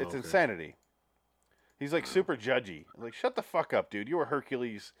 It's insanity. He's like super judgy. Like, shut the fuck up, dude. You were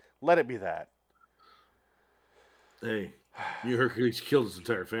Hercules. Let it be that. Hey, Hercules killed his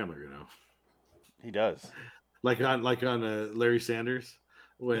entire family, He does. Like on Larry Sanders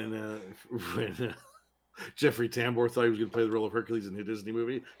when Jeffrey Tambor thought he was going to play the role of Hercules in a Disney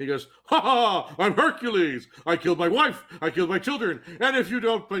movie. He goes, "Ha ha! I'm Hercules. I killed my wife. I killed my children. And if you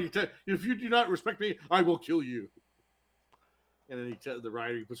do not respect me, I will kill you." And then the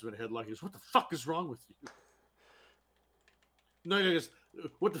writer puts him in a headlock. He goes, "What the fuck is wrong with you?" No, he goes,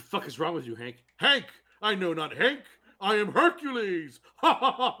 "What the fuck is wrong with you, Hank? Hank, I know not Hank. I am Hercules. Ha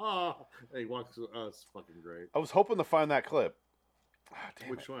ha ha ha!" And he walks. Oh, it's fucking great. I was hoping to find that clip. Oh,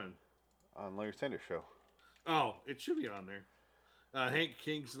 Which one? On Larry Sanders Show. Oh, it should be on there. Hank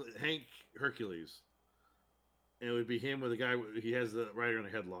Hercules. And it would be him with a guy. He has the rider on a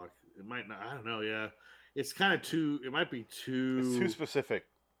headlock. It might not. I don't know. Yeah, it's kind of too. It might be too. It's too specific.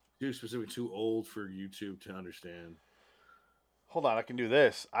 Too specific. Too old for YouTube to understand. Hold on, I can do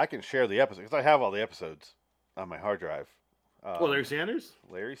this. I can share the episode because I have all the episodes on my hard drive. Larry Sanders.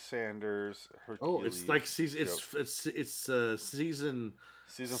 Larry Sanders. Hercules. Oh, it's like season. It's season.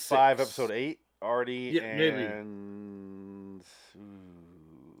 Season 6. 5, episode 8. Already. Yeah, and... maybe.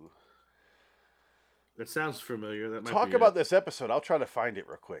 That sounds familiar. That might talk be about this episode. I'll try to find it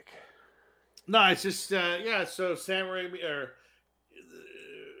real quick. No, it's just yeah. So Sam Raimi, or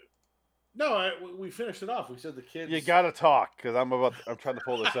no, we finished it off. We said the kids. You gotta talk because I'm trying to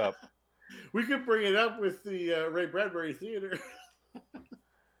pull this up. We could bring it up with the Ray Bradbury Theater.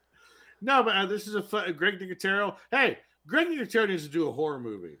 No, but this is a fun, Greg Nicotero. Hey, Greg Nicotero needs to do a horror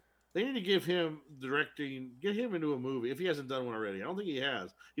movie. They need to give him directing, get him into a movie if he hasn't done one already. I don't think he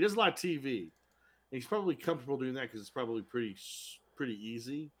has. He does a lot of TV. And he's probably comfortable doing that because it's probably pretty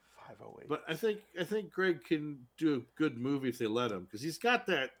easy. 508. But I think Greg can do a good movie if they let him because he's got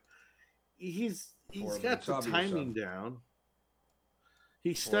that. He's got the timing down.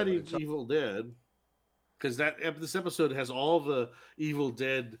 He studied Evil Dead because this episode has all the Evil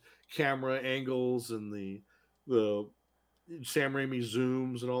Dead camera angles and the Sam Raimi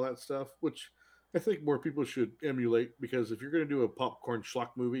zooms and all that stuff, which I think more people should emulate because if you're going to do a popcorn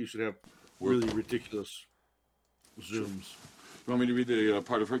schlock movie, you should have really ridiculous zooms. You want me to read the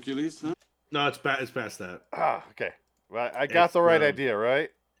part of Hercules? Huh? No, it's past that. Ah, okay. Well, I got the right idea, right?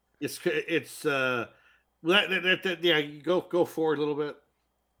 It's yeah. Go forward a little bit.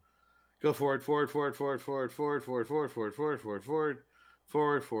 Go forward. Oh,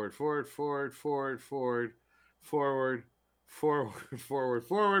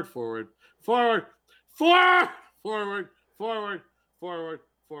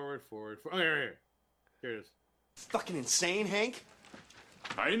 here it is. Fucking insane, Hank?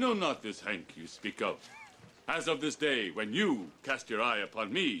 I know not this Hank you speak of. As of this day, when you cast your eye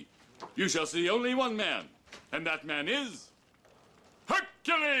upon me, you shall see only one man, and that man is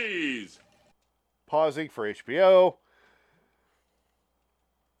Hercules! Pausing for HBO.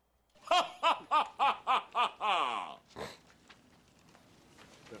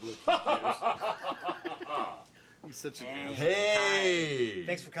 He's such a Hey!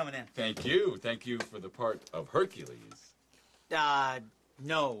 Thanks for coming in. Thank you. Thank you for the part of Hercules.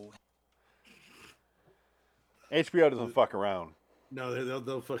 No. HBO doesn't fuck around. No,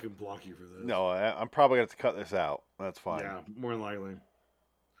 they'll fucking block you for this. No, I'm probably going to cut this out. That's fine. Yeah, more than likely.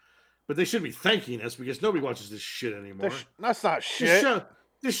 But they should be thanking us because nobody watches this shit anymore. That's not shit.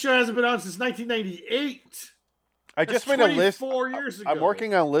 This show hasn't been on since 1998. I just made a list. 4 years ago. I'm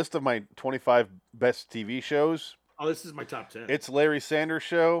working on a list of my 25 best TV shows. Oh, this is my top 10. It's Larry Sanders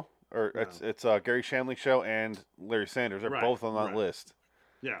Show, or No. it's Gary Shandling Show and Larry Sanders. They're both on that list.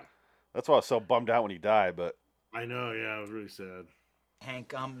 Yeah. That's why I was so bummed out when he died. But I know. Yeah, it was really sad.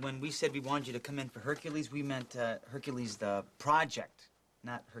 Hank, when we said we wanted you to come in for Hercules, we meant Hercules the project,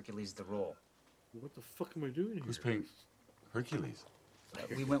 not Hercules the role. What the fuck am I doing here? Who's playing Hercules?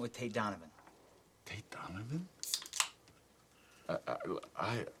 We went with Tate Donovan. Tate Donovan?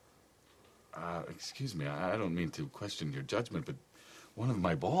 Excuse me, I don't mean to question your judgment, but one of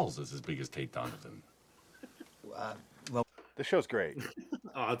my balls is as big as Tate Donovan. the show's great.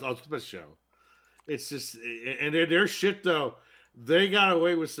 It's the best show. It's just, and their shit though. They got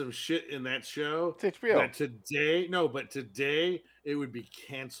away with some shit in that show. It's HBO. But today it would be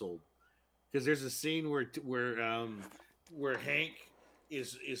canceled because there's a scene where Hank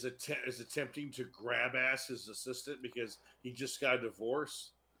is attempting to grab ass his assistant because he just got a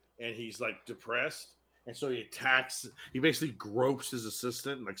divorce and he's like depressed, and so he basically gropes his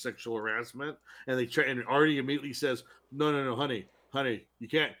assistant, like sexual harassment, and and Artie immediately says, no, honey, you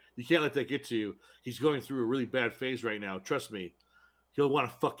can't let that get to you. He's going through a really bad phase right now. Trust me. He'll want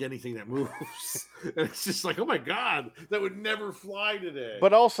to fuck anything that moves. And it's just like, oh my God, that would never fly today.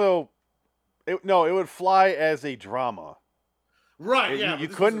 But also, it would fly as a drama. Right, yeah. You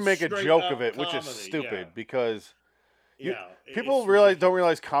couldn't make a joke of it, which is stupid because people don't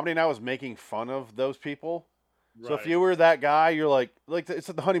realize comedy now is making fun of those people. Right. So if you were that guy, you're like it's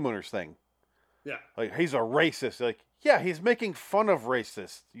the Honeymooners thing. Yeah. Like, he's a racist. Like, yeah, he's making fun of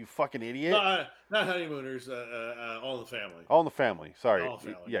racists, you fucking idiot. Not Honeymooners, All in the Family. All in the Family. Sorry. All in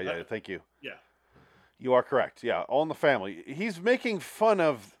the Family. Yeah, thank you. Yeah. You are correct. Yeah, All in the Family. He's making fun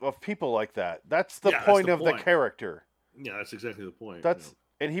of people like that. That's the point of the character. Yeah, that's exactly the point.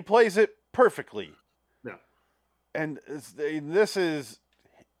 And he plays it perfectly. Yeah. And this is,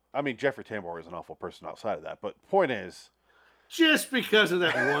 I mean, Jeffrey Tambor is an awful person outside of that, but point is, just because of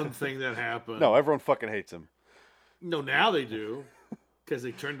that one thing that happened. No, everyone fucking hates him. No, now they do, because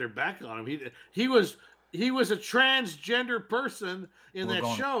they turned their back on him. He was a transgender person in that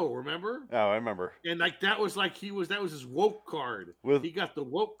show. Remember? Oh, I remember. And that was his woke card. He got the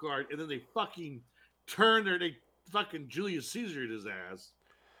woke card, and then they fucking they fucking Julius Caesared his ass.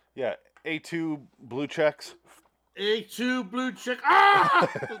 Yeah, A2 blue checks. A2 blue check.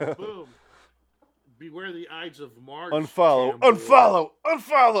 Ah! Boom. Beware the Ides of March. Unfollow.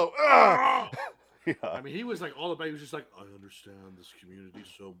 Ah! Yeah. I mean, he was like all about. He was just like, I understand this community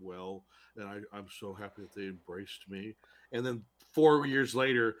so well, and I'm so happy that they embraced me. And then 4 years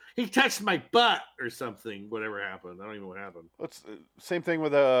later, he touched my butt or something. Whatever happened, I don't even know what happened. It's same thing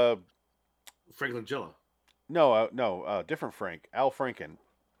with Franklin Gilla. no, different Frank, Al Franken.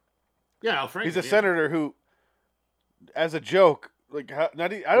 Yeah, Al Franken. He's a yeah. senator who, as a joke, like I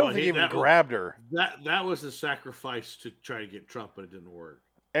don't think he even grabbed her. That was a sacrifice to try to get Trump, but it didn't work.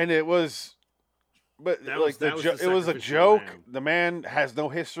 And it was, but That like was the it was a sacrificial joke. lamb. The man has no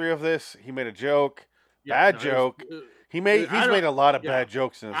history of this. He made a joke, Yeah, bad no, it joke. was- He's I don't- made a lot of yeah. bad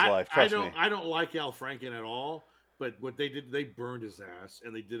jokes in his life. Trust me. I don't like Al Franken at all. But what they did, they burned his ass,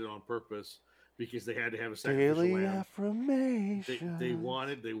 and they did it on purpose because they had to have a sacrificial Daily lamb. affirmation. They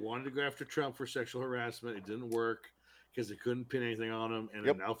wanted to go after Trump for sexual harassment. It didn't work because they couldn't pin anything on him. And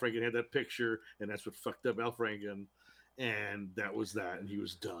Yep. then Al Franken had that picture, and that's what fucked up Al Franken. And that was that, and he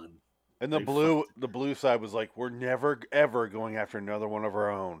was done. And the They blue side was like, we're never ever going after another one of our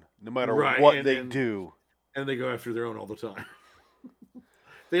own, no matter Right, what and they then- do. And they go after their own all the time.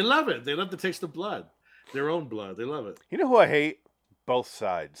 They love it. They love the taste of blood, their own blood. They love it. You know who I hate? Both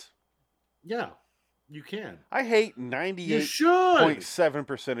sides. Yeah, you can. I hate You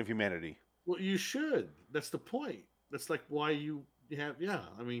 98.7% should. of humanity. Well, you should. That's the point. That's like why you have. Yeah,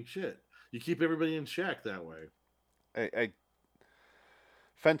 I mean, shit. You keep everybody in check that way. I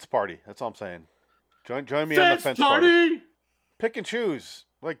fence party. That's all I'm saying. Join me on the Fence fence party. party. Pick and choose.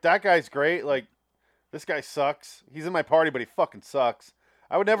 Like that guy's great. Like this guy sucks. He's in my party, but he fucking sucks.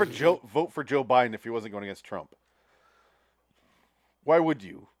 I would never vote for Joe Biden if he wasn't going against Trump. Why would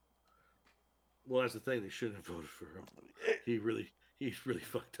you? Well, that's the thing. They shouldn't have voted for him. He's really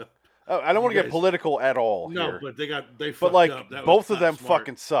fucked up. Oh, I don't want to You get guys- political at all No, here. but they But fucked like up. That both was of them not smart.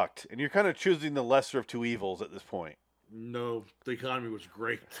 fucking sucked, and you're kind of choosing the lesser of two evils at this point. No, the economy was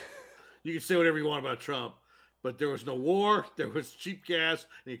great. You can say whatever you want about Trump, but there was no war, there was cheap gas,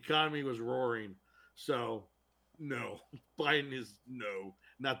 the economy was roaring. So, no, Biden is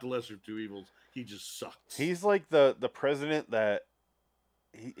not the lesser of two evils. He just sucks. He's like the president that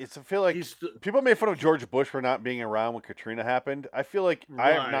I feel like He's the- people made fun of George Bush for not being around when Katrina happened. I feel like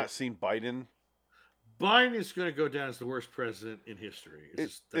I have Right. not seen Biden. Biden is going to go down as the worst president in history.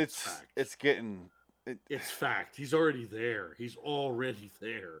 That's fact. It's getting It's fact. He's already there. He's already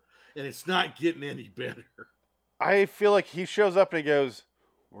there, and it's not getting any better. I feel like he shows up and he goes,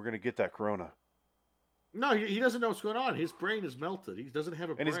 "We're gonna get that corona," No, he doesn't know what's going on. His brain is melted. He doesn't have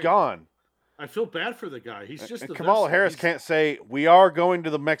a brain. and he's gone. I feel bad for the guy. He's just And the Kamala vessel. Harris He's- can't say we are going to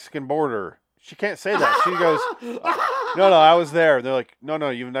the Mexican border. She can't say that. She goes, "No, I was there." They're like, "No,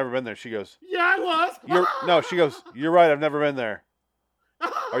 you've never been there." She goes, Yeah, I was. She goes, "You're right. I've never been there.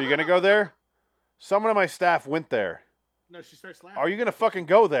 Are you gonna go there?" Someone on my staff went there. No, she starts laughing. Are you gonna fucking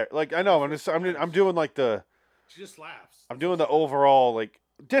go there? Like I know. I'm doing like She just laughs. I'm doing the overall like.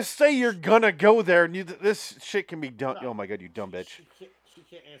 Just say you're gonna go there, and this shit can be done. No. Oh my god, you dumb bitch! She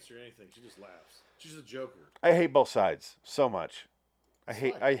can't answer anything. She just laughs. She's a joker. I hate both sides so much. I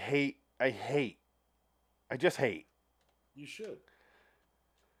It's hate. I just hate. You should.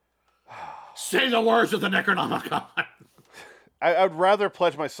 Say the words of the Necronomicon. I'd rather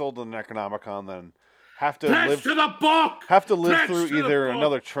pledge my soul to the Necronomicon than have to Pledge live to the book. Pledge through to the either book.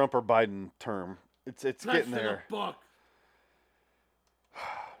 another Trump or Biden term. It's Pledge getting to there. the book.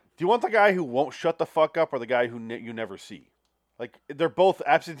 Do you want the guy who won't shut the fuck up or the guy who you never see? Like they're both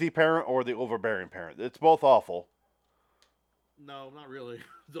absentee parent or the overbearing parent. It's both awful. No, not really.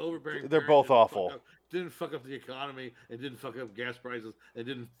 The overbearing. They're parent both didn't awful. Didn't fuck up the economy and didn't fuck up gas prices and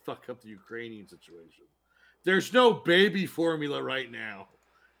didn't fuck up the Ukrainian situation. There's no baby formula right now.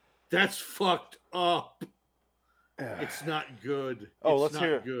 That's fucked up. It's not good. Oh, It's let's not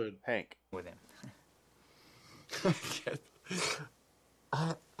hear good. Hank. With him.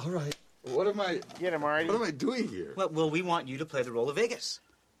 All right. What am I doing here? Well, we want you to play the role of Igus.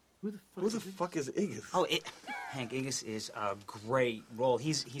 Who the fuck? Who the fuck is Igus? Oh, Hank Igus is a great role.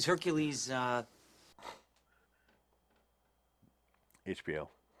 He's Hercules' HBO.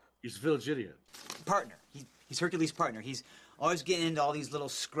 He's a village idiot. partner. He's Hercules' partner. He's always getting into all these little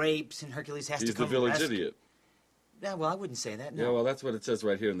scrapes, and Hercules has He's to the come village rescue. idiot. Yeah, well, I wouldn't say that. No. Yeah, well, that's what it says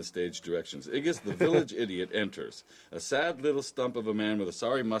right here in the stage directions. Igus, the village idiot, enters. A sad little stump of a man with a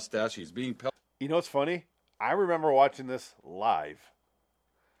sorry mustache. He's being pelted. You know what's funny? I remember watching this live.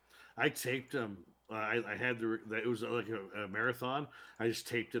 I taped him. I had it was like a marathon. I just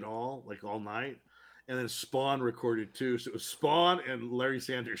taped it all, like all night. And then Spawn recorded too. So it was Spawn and Larry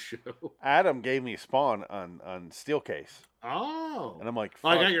Sanders show. Adam gave me Spawn on Steelcase, Oh. and I'm like, Oh,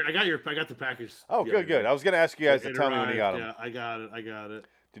 I fuck. got the package. Oh, Yeah, good. I was gonna ask you guys to It tell me when you got arrived. them. Yeah, I got it.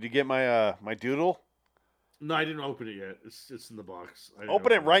 Did you get my my doodle? No, I didn't open it yet. It's in the box.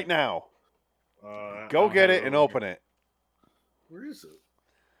 Open it right now. Go get it and open it. Where is it?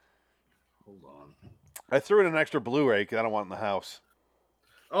 Hold on. I threw in an extra Blu-ray because I don't want it in the house.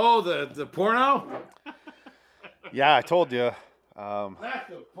 Oh, the porno? Yeah, I told you. That's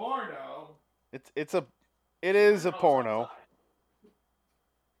the porno. It is a porno.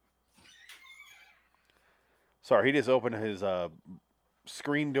 Sorry, he just opened his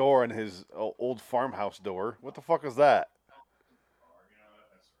screen door and his old farmhouse door. What the fuck is that?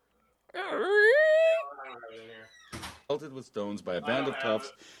 Pelted with stones by a band of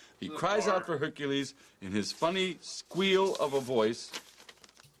toughs, he cries out for Hercules in his funny squeal of a voice.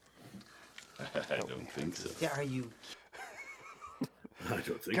 I don't think so. Yeah, are you? I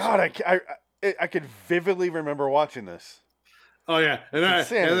don't think God, so. I could vividly remember watching this. Oh yeah, and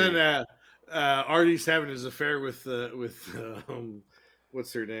Insanity. then Artie's having his affair with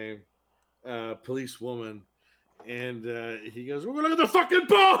what's her name, police woman, and he goes, "We're gonna look at the fucking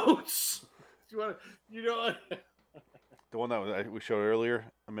boats." You know. The one that we showed earlier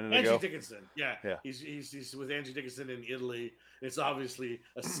a minute Angie ago. Dickinson, yeah. He's with Angie Dickinson in Italy. It's obviously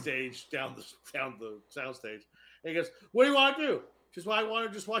a stage down the sound stage. And he goes, "What do you want to do?" Just I want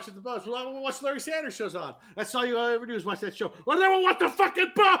to just watch the boats. Well, I want to watch Larry Sanders shows on. That's all you ever do is watch that show. Well, then we'll watch the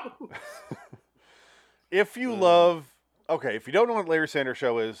fucking boat. If you if you don't know what Larry Sanders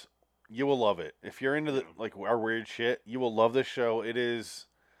Show is, you will love it. If you're into our weird shit, you will love this show. It is.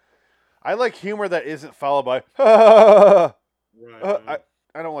 I like humor that isn't followed by. Right.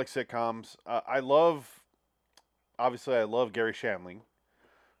 I don't like sitcoms. I love Gary Shandling,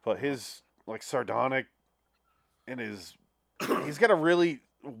 but his sardonic and he's got a really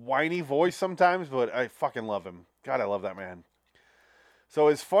whiny voice sometimes, but I fucking love him. God, I love that man. So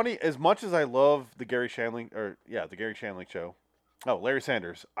as funny as much as I love the Gary Shandling show. Oh, Larry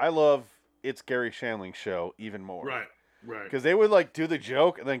Sanders. I love It's Gary Shandling Show even more. Right. Because they would do the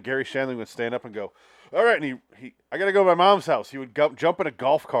joke, and then Gary Shandling would stand up and go, "All right," and I gotta go to my mom's house. He would jump in a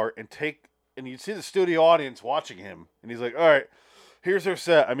golf cart and you'd see the studio audience watching him, and he's like, "All right, here's her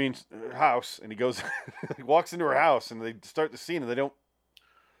house," and he goes, he walks into her house, and they start the scene, and they don't.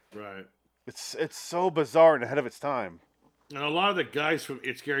 Right. It's so bizarre and ahead of its time. And a lot of the guys from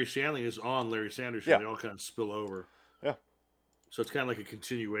It's Gary Shandling is on Larry Sanders Show. Yeah. They all kind of spill over. Yeah. So it's kind of like a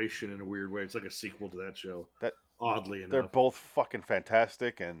continuation in a weird way. It's like a sequel to that show. Oddly enough. They're both fucking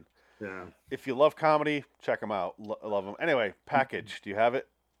fantastic, and if you love comedy, check them out. Love them. Anyway, package. Do you have it?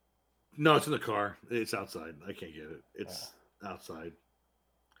 No, it's in the car. It's outside. I can't get it. It's outside.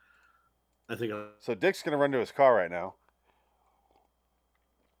 I think. So Dick's gonna run to his car right now.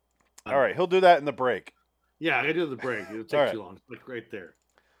 All right, he'll do that in the break. Yeah, I gotta do the break. It'll take too long. It's like right there.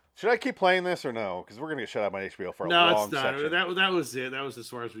 Should I keep playing this or no? Because we're gonna get shut out by HBO for a no, long it's not. section. That was it. That was as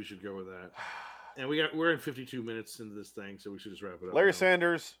far as we should go with that. And we're in 52 minutes into this thing, so we should just wrap it up. Larry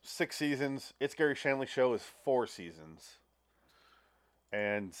Sanders, 6 seasons. It's Gary Shandling Show is 4 seasons.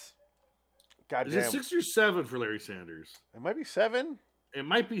 And goddamn, is it 6 or 7 for Larry Sanders? It might be 7. It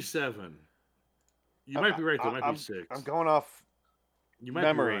might be 7. You might be right. Though. It might be 6. I'm going off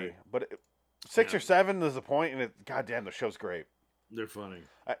memory, be right. But 6 or 7 is the point, and goddamn, the show's great. They're funny.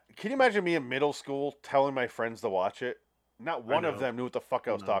 Can you imagine me in middle school telling my friends to watch it? Not one of them knew what the fuck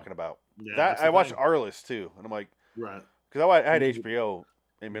I was talking about. Yeah, I watched Arliss too, and I'm like, right, because I had HBO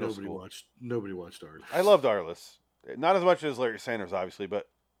in middle school. Nobody watched Arliss. I loved Arliss, not as much as Larry Sanders, obviously, but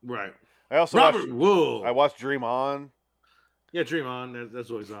right. I also I watched Dream On. Yeah, Dream On.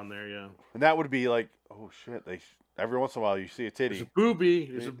 That's always on there. Yeah, and that would be like, oh shit! Every once in a while you see a titty. There's a booby.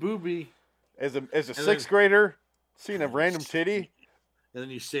 There's a booby. As a sixth grader, seeing a random titty. And then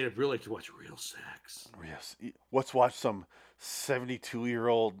you stayed up really to watch real sex. Yes. Let's watch some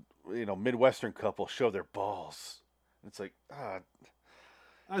 72-year-old, Midwestern couple show their balls. It's like,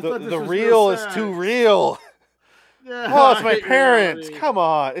 the real is too real. Yeah, oh, it's my parents. Come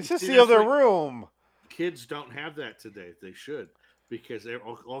on. It's just the other room. Kids don't have that today. They should. Because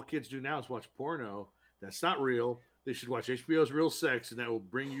all kids do now is watch porno. That's not real. They should watch HBO's Real Sex, and that will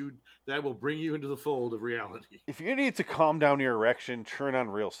bring you into the fold of reality. If you need to calm down your erection, turn on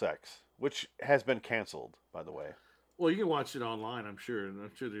Real Sex, which has been canceled, by the way. Well, you can watch it online, I'm sure, and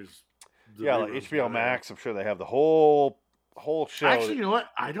I'm sure there's like HBO Max. I'm sure they have the whole show. Actually, you know what?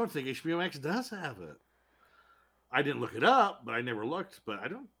 I don't think HBO Max does have it. I didn't look it up, but I never looked. But I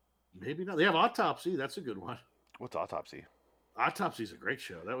don't. Maybe not. They have Autopsy. That's a good one. What's Autopsy? Autopsy's a great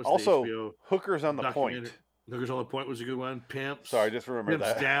show. That was also the HBO Hookers on the Point. Hookers on the Point was a good one. Pimps. Sorry, I just remembered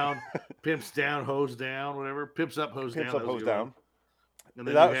Pimps that. Down. Pimps Down, Hose Down, whatever. Pimps Up, Hose Down. Pimps Up, Hose Down. And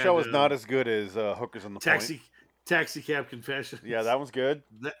that show is not as good as Hookers on the Point. Taxi Cab Confession. Yeah, that one's good.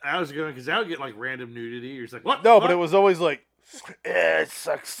 That was good because that would get like random nudity. You're just like, what? No, the but fuck? it was always like, it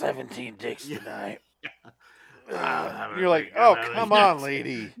sucks 17 dicks tonight. You're like, oh, come on,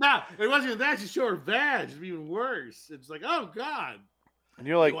 lady. No, it wasn't even that. She showed her vag. It's even worse. It's like, oh God. And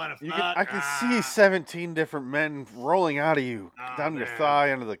you're like, wanna I can fuck? see 17 different men rolling out of you, down your man.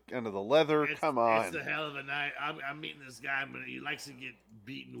 thigh, under the leather. Come on. It's a hell of a night. I'm meeting this guy, but he likes to get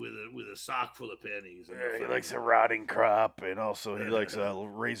beaten with a sock full of pennies. He likes a rotting crop, and also he likes a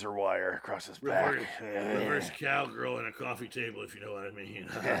razor wire across his back. Reverse cowgirl and a coffee table, if you know what I mean.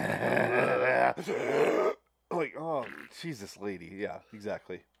 Like, oh, Jesus, lady. Yeah,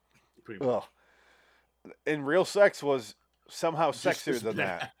 exactly. Pretty much. Ugh. And real sex was somehow Just sexier as than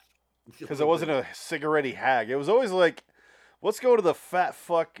bad. that. Because it wasn't a cigarette hag. It was always like, let's go to the fat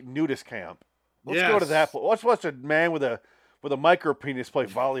fuck nudist camp. Let's go to that. Let's watch a man with a micro penis play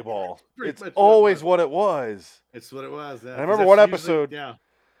volleyball. It's always what it was. It's what it was. And I remember one episode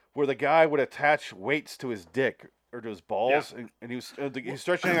where the guy would attach weights to his dick or to his balls, and he was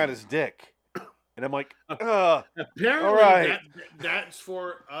stretching out his dick. And I'm like, apparently all right. that's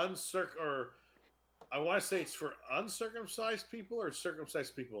for I want to say it's for uncircumcised people or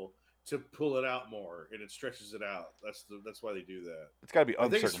circumcised people to pull it out more, and it stretches it out. That's why they do that. It's got to be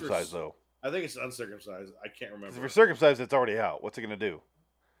uncircumcised, though. I think it's uncircumcised. I can't remember. If you're circumcised, it's already out. What's it going to do?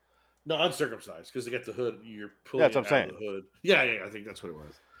 No, uncircumcised, because they got the hood. You're pulling That's what I'm out of saying. the hood. Yeah, I think that's what it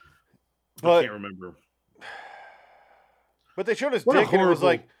was. But, I can't remember. But they showed his What a dick, and it was horrible-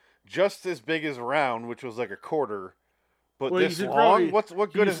 like just as big as round, which was like a quarter, but Well, this he's a long. grower.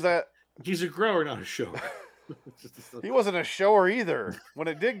 What good is that? He's a grower, not a shower. He wasn't a shower either when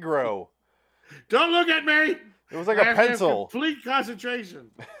it did grow. Don't look at me. It was like I a have to have pencil. complete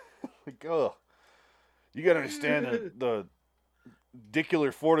concentration. Like, ugh. You gotta understand the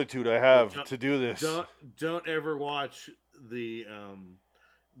dicular fortitude I have to do this. Don't ever watch the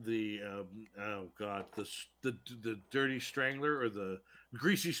Dirty Strangler or the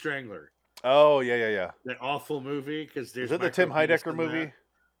Greasy Strangler. Oh yeah. That awful movie because there's Is it the Tim micro-penis Heidecker in movie? that.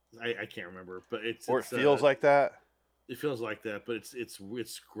 I can't remember, but it feels like that. It feels like that, but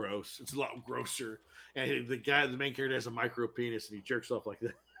it's gross. It's a lot grosser. And the main character has a micro penis and he jerks off like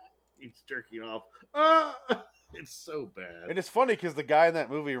that. He's jerking off. It's so bad. And it's funny because the guy in that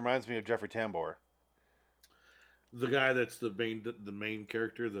movie reminds me of Jeffrey Tambor. The guy that's the main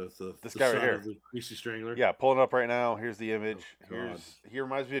character, this guy right here, the Greasy Strangler. Yeah, pulling up right now. Here's the image. Oh, He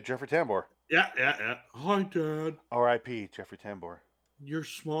reminds me of Jeffrey Tambor. Yeah. Hi, Dad. R.I.P. Jeffrey Tambor. Your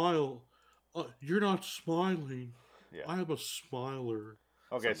smile. You're not smiling. Yeah. I am a smiler.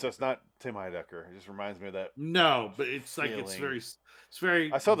 Okay, so it's not Tim Heidecker. It just reminds me of that. No, but it's like it's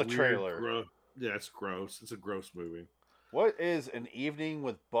very. I saw the weird, trailer. Yeah, it's gross. It's a gross movie. What is An Evening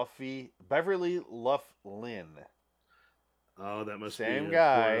with Beverly Loughlin? Oh, that must Same be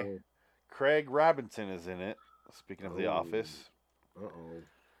guy. Craig Robinson is in it. Speaking of The Office. Uh-oh.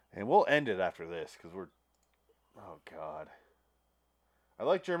 And we'll end it after this because we're. Oh God. I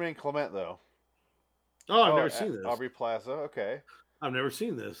like Jermaine Clement though. Oh, I've never seen this. Aubrey Plaza. Okay. I've never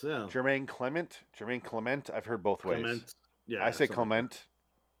seen this. Yeah. Jermaine Clement. I've heard both ways. Clement. Yeah. I say Clement.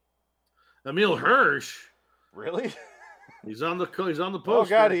 Emil Hirsch. Really? He's on the poster. Oh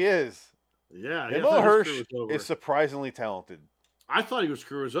God, he is. Yeah. Emil Hirsch is surprisingly talented. I thought he would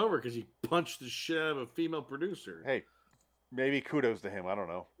screw us over because he punched the shit out of a female producer. Hey, maybe kudos to him. I don't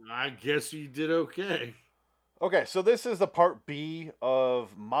know. I guess he did okay. Okay, so this is the part B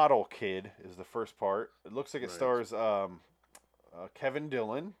of Model Kid is the first part. It looks like it stars Kevin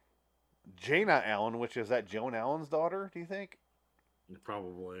Dillon, Jaina Allen, which is that Joan Allen's daughter, do you think?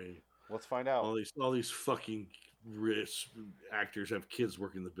 Probably. Let's find out. All these fucking rich actors have kids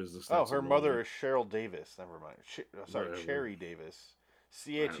working the business. Oh, her mother is Cheryl Davis. Never mind. Cherry Davis.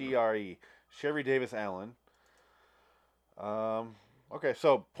 Chere. Sherry Davis Allen. Okay,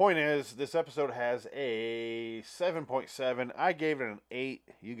 so point is, this episode has a 7.7. I gave it an 8.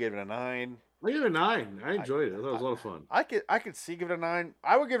 You gave it a 9. I gave it a 9. I enjoyed it. I thought it was a lot of fun. I could see give it a 9.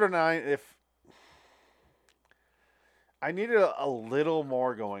 I would give it a 9 if I needed a little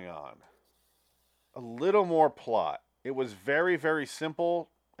more going on. A little more plot. It was very, very simple,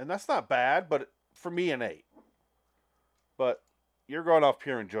 and that's not bad, but for me, an 8. But you're going off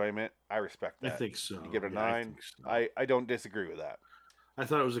pure enjoyment. I respect that. I think so. You give it a 9. I don't disagree with that. I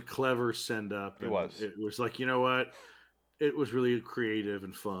thought it was a clever send-up. It was. It was like, you know what? It was really creative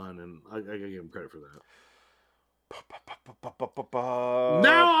and fun, and I give him credit for that.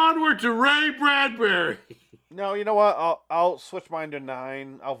 Now onward to Ray Bradbury. No, you know what? I'll switch mine to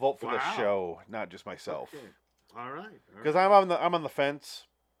 9. I'll vote for the show, not just myself. Okay. All right. Because I'm on the fence.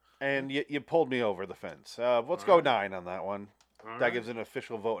 And you pulled me over the fence. Let's go 9 on that one. All That right. gives it an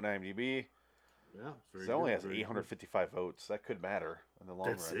official vote in IMDb. Yeah, very It only good, has very good. 855 votes. That could matter in the long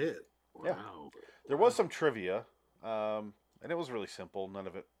That's run. it. Yeah. Wow. There was some trivia, and it was really simple. None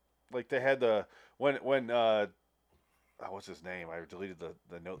of it, like they had the when what's his name? I deleted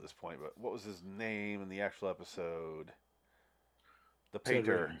the note at this point, but what was his name in the actual episode? The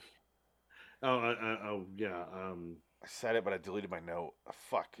painter. Oh, yeah. I said it, but I deleted my note.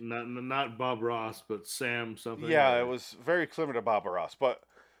 Fuck. Not Bob Ross, but Sam something. Yeah, it was very similar to Bob Ross, but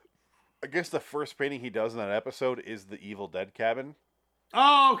I guess the first painting he does in that episode is the Evil Dead cabin,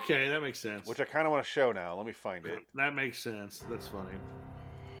 Oh, okay, that makes sense. which I kind of want to show now. Let me find it. That makes sense. That's funny.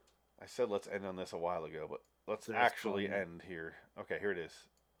 I said let's end on this a while ago, but let's That's actually funny. end here. Okay, here it is.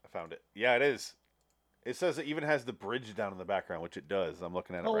 I found it. Yeah, it is. It says it even has the bridge down in the background, which it does. I'm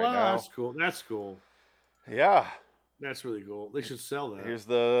looking at it Oh, right wow, now. that's cool. That's cool. Yeah. That's really cool. They should sell that. Here's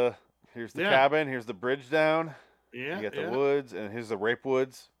the Yeah. cabin. Here's the bridge down. Yeah, You got yeah. the woods, and here's the rape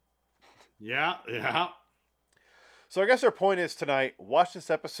woods. Yeah. So I guess our point is tonight, watch this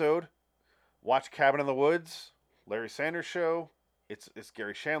episode, watch Cabin in the Woods, Larry Sanders Show, it's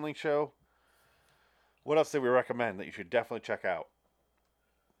Gary Shandling Show. What else did we recommend that you should definitely check out?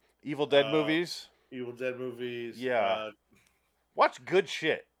 Evil Dead movies. Evil Dead movies. Yeah. Watch good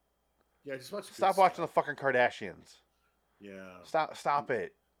shit. Yeah, just watch. Stop watching the fucking Kardashians. Yeah. Stop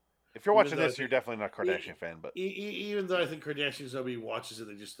it. If you're Even watching though I this, you're think- definitely not a Kardashian fan, but Even though I think Kardashians, nobody watches it,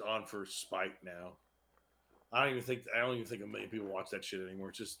 they're just on for spite now. I don't even think a million people watch that shit anymore.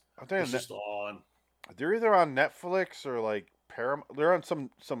 It's just They're just on. they're either on Netflix or like Paramount. They're on some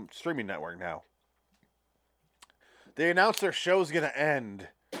streaming network now. They announced their show's gonna end,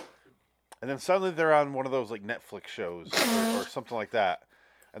 and then suddenly they're on one of those like Netflix shows or something like that,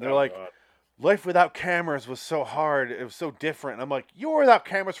 and they're Oh, like, God. "Life without cameras was so hard. It was so different." And I'm like, "You were without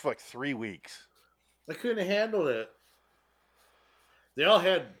cameras for like 3 weeks." They couldn't handle it. They all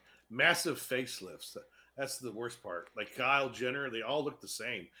had massive facelifts. That's the worst part. Like Kyle Jenner, they all look the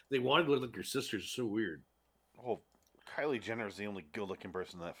same. They wanted to look like their sisters. It's so weird. Well, Kylie Jenner is the only good-looking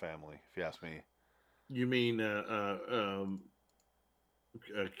person in that family, if you ask me. You mean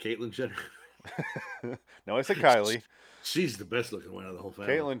Caitlyn Jenner? No, I said Kylie. She's the best looking one out of the whole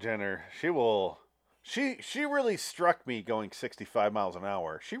family. Caitlyn Jenner, she really struck me going 65 miles an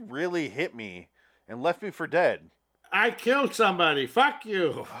hour. She really hit me and left me for dead. I killed somebody. Fuck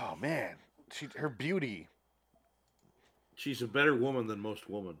you. Oh man, her beauty. She's a better woman than most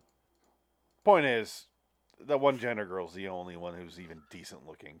women. Point is, that one Jenner girl's the only one who's even decent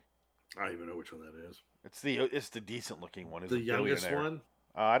looking. I don't even know which one that is. It's the decent looking one. Who's The a youngest billionaire. one?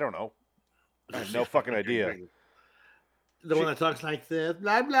 I don't know. I have no fucking idea. The one that talks like this.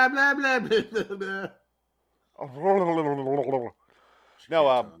 Blah, blah, blah, blah, blah, blah, blah. No,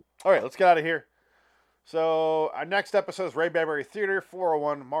 all right, let's get out of here. So, our next episode is Ray Bradbury Theater,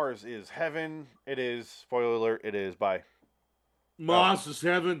 401 Mars is Heaven. It is, spoiler alert, it is by Moss is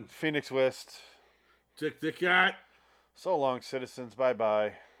heaven. Phoenix West. Tick the cat. So long, citizens.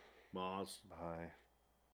 Bye-bye. Moss. Bye.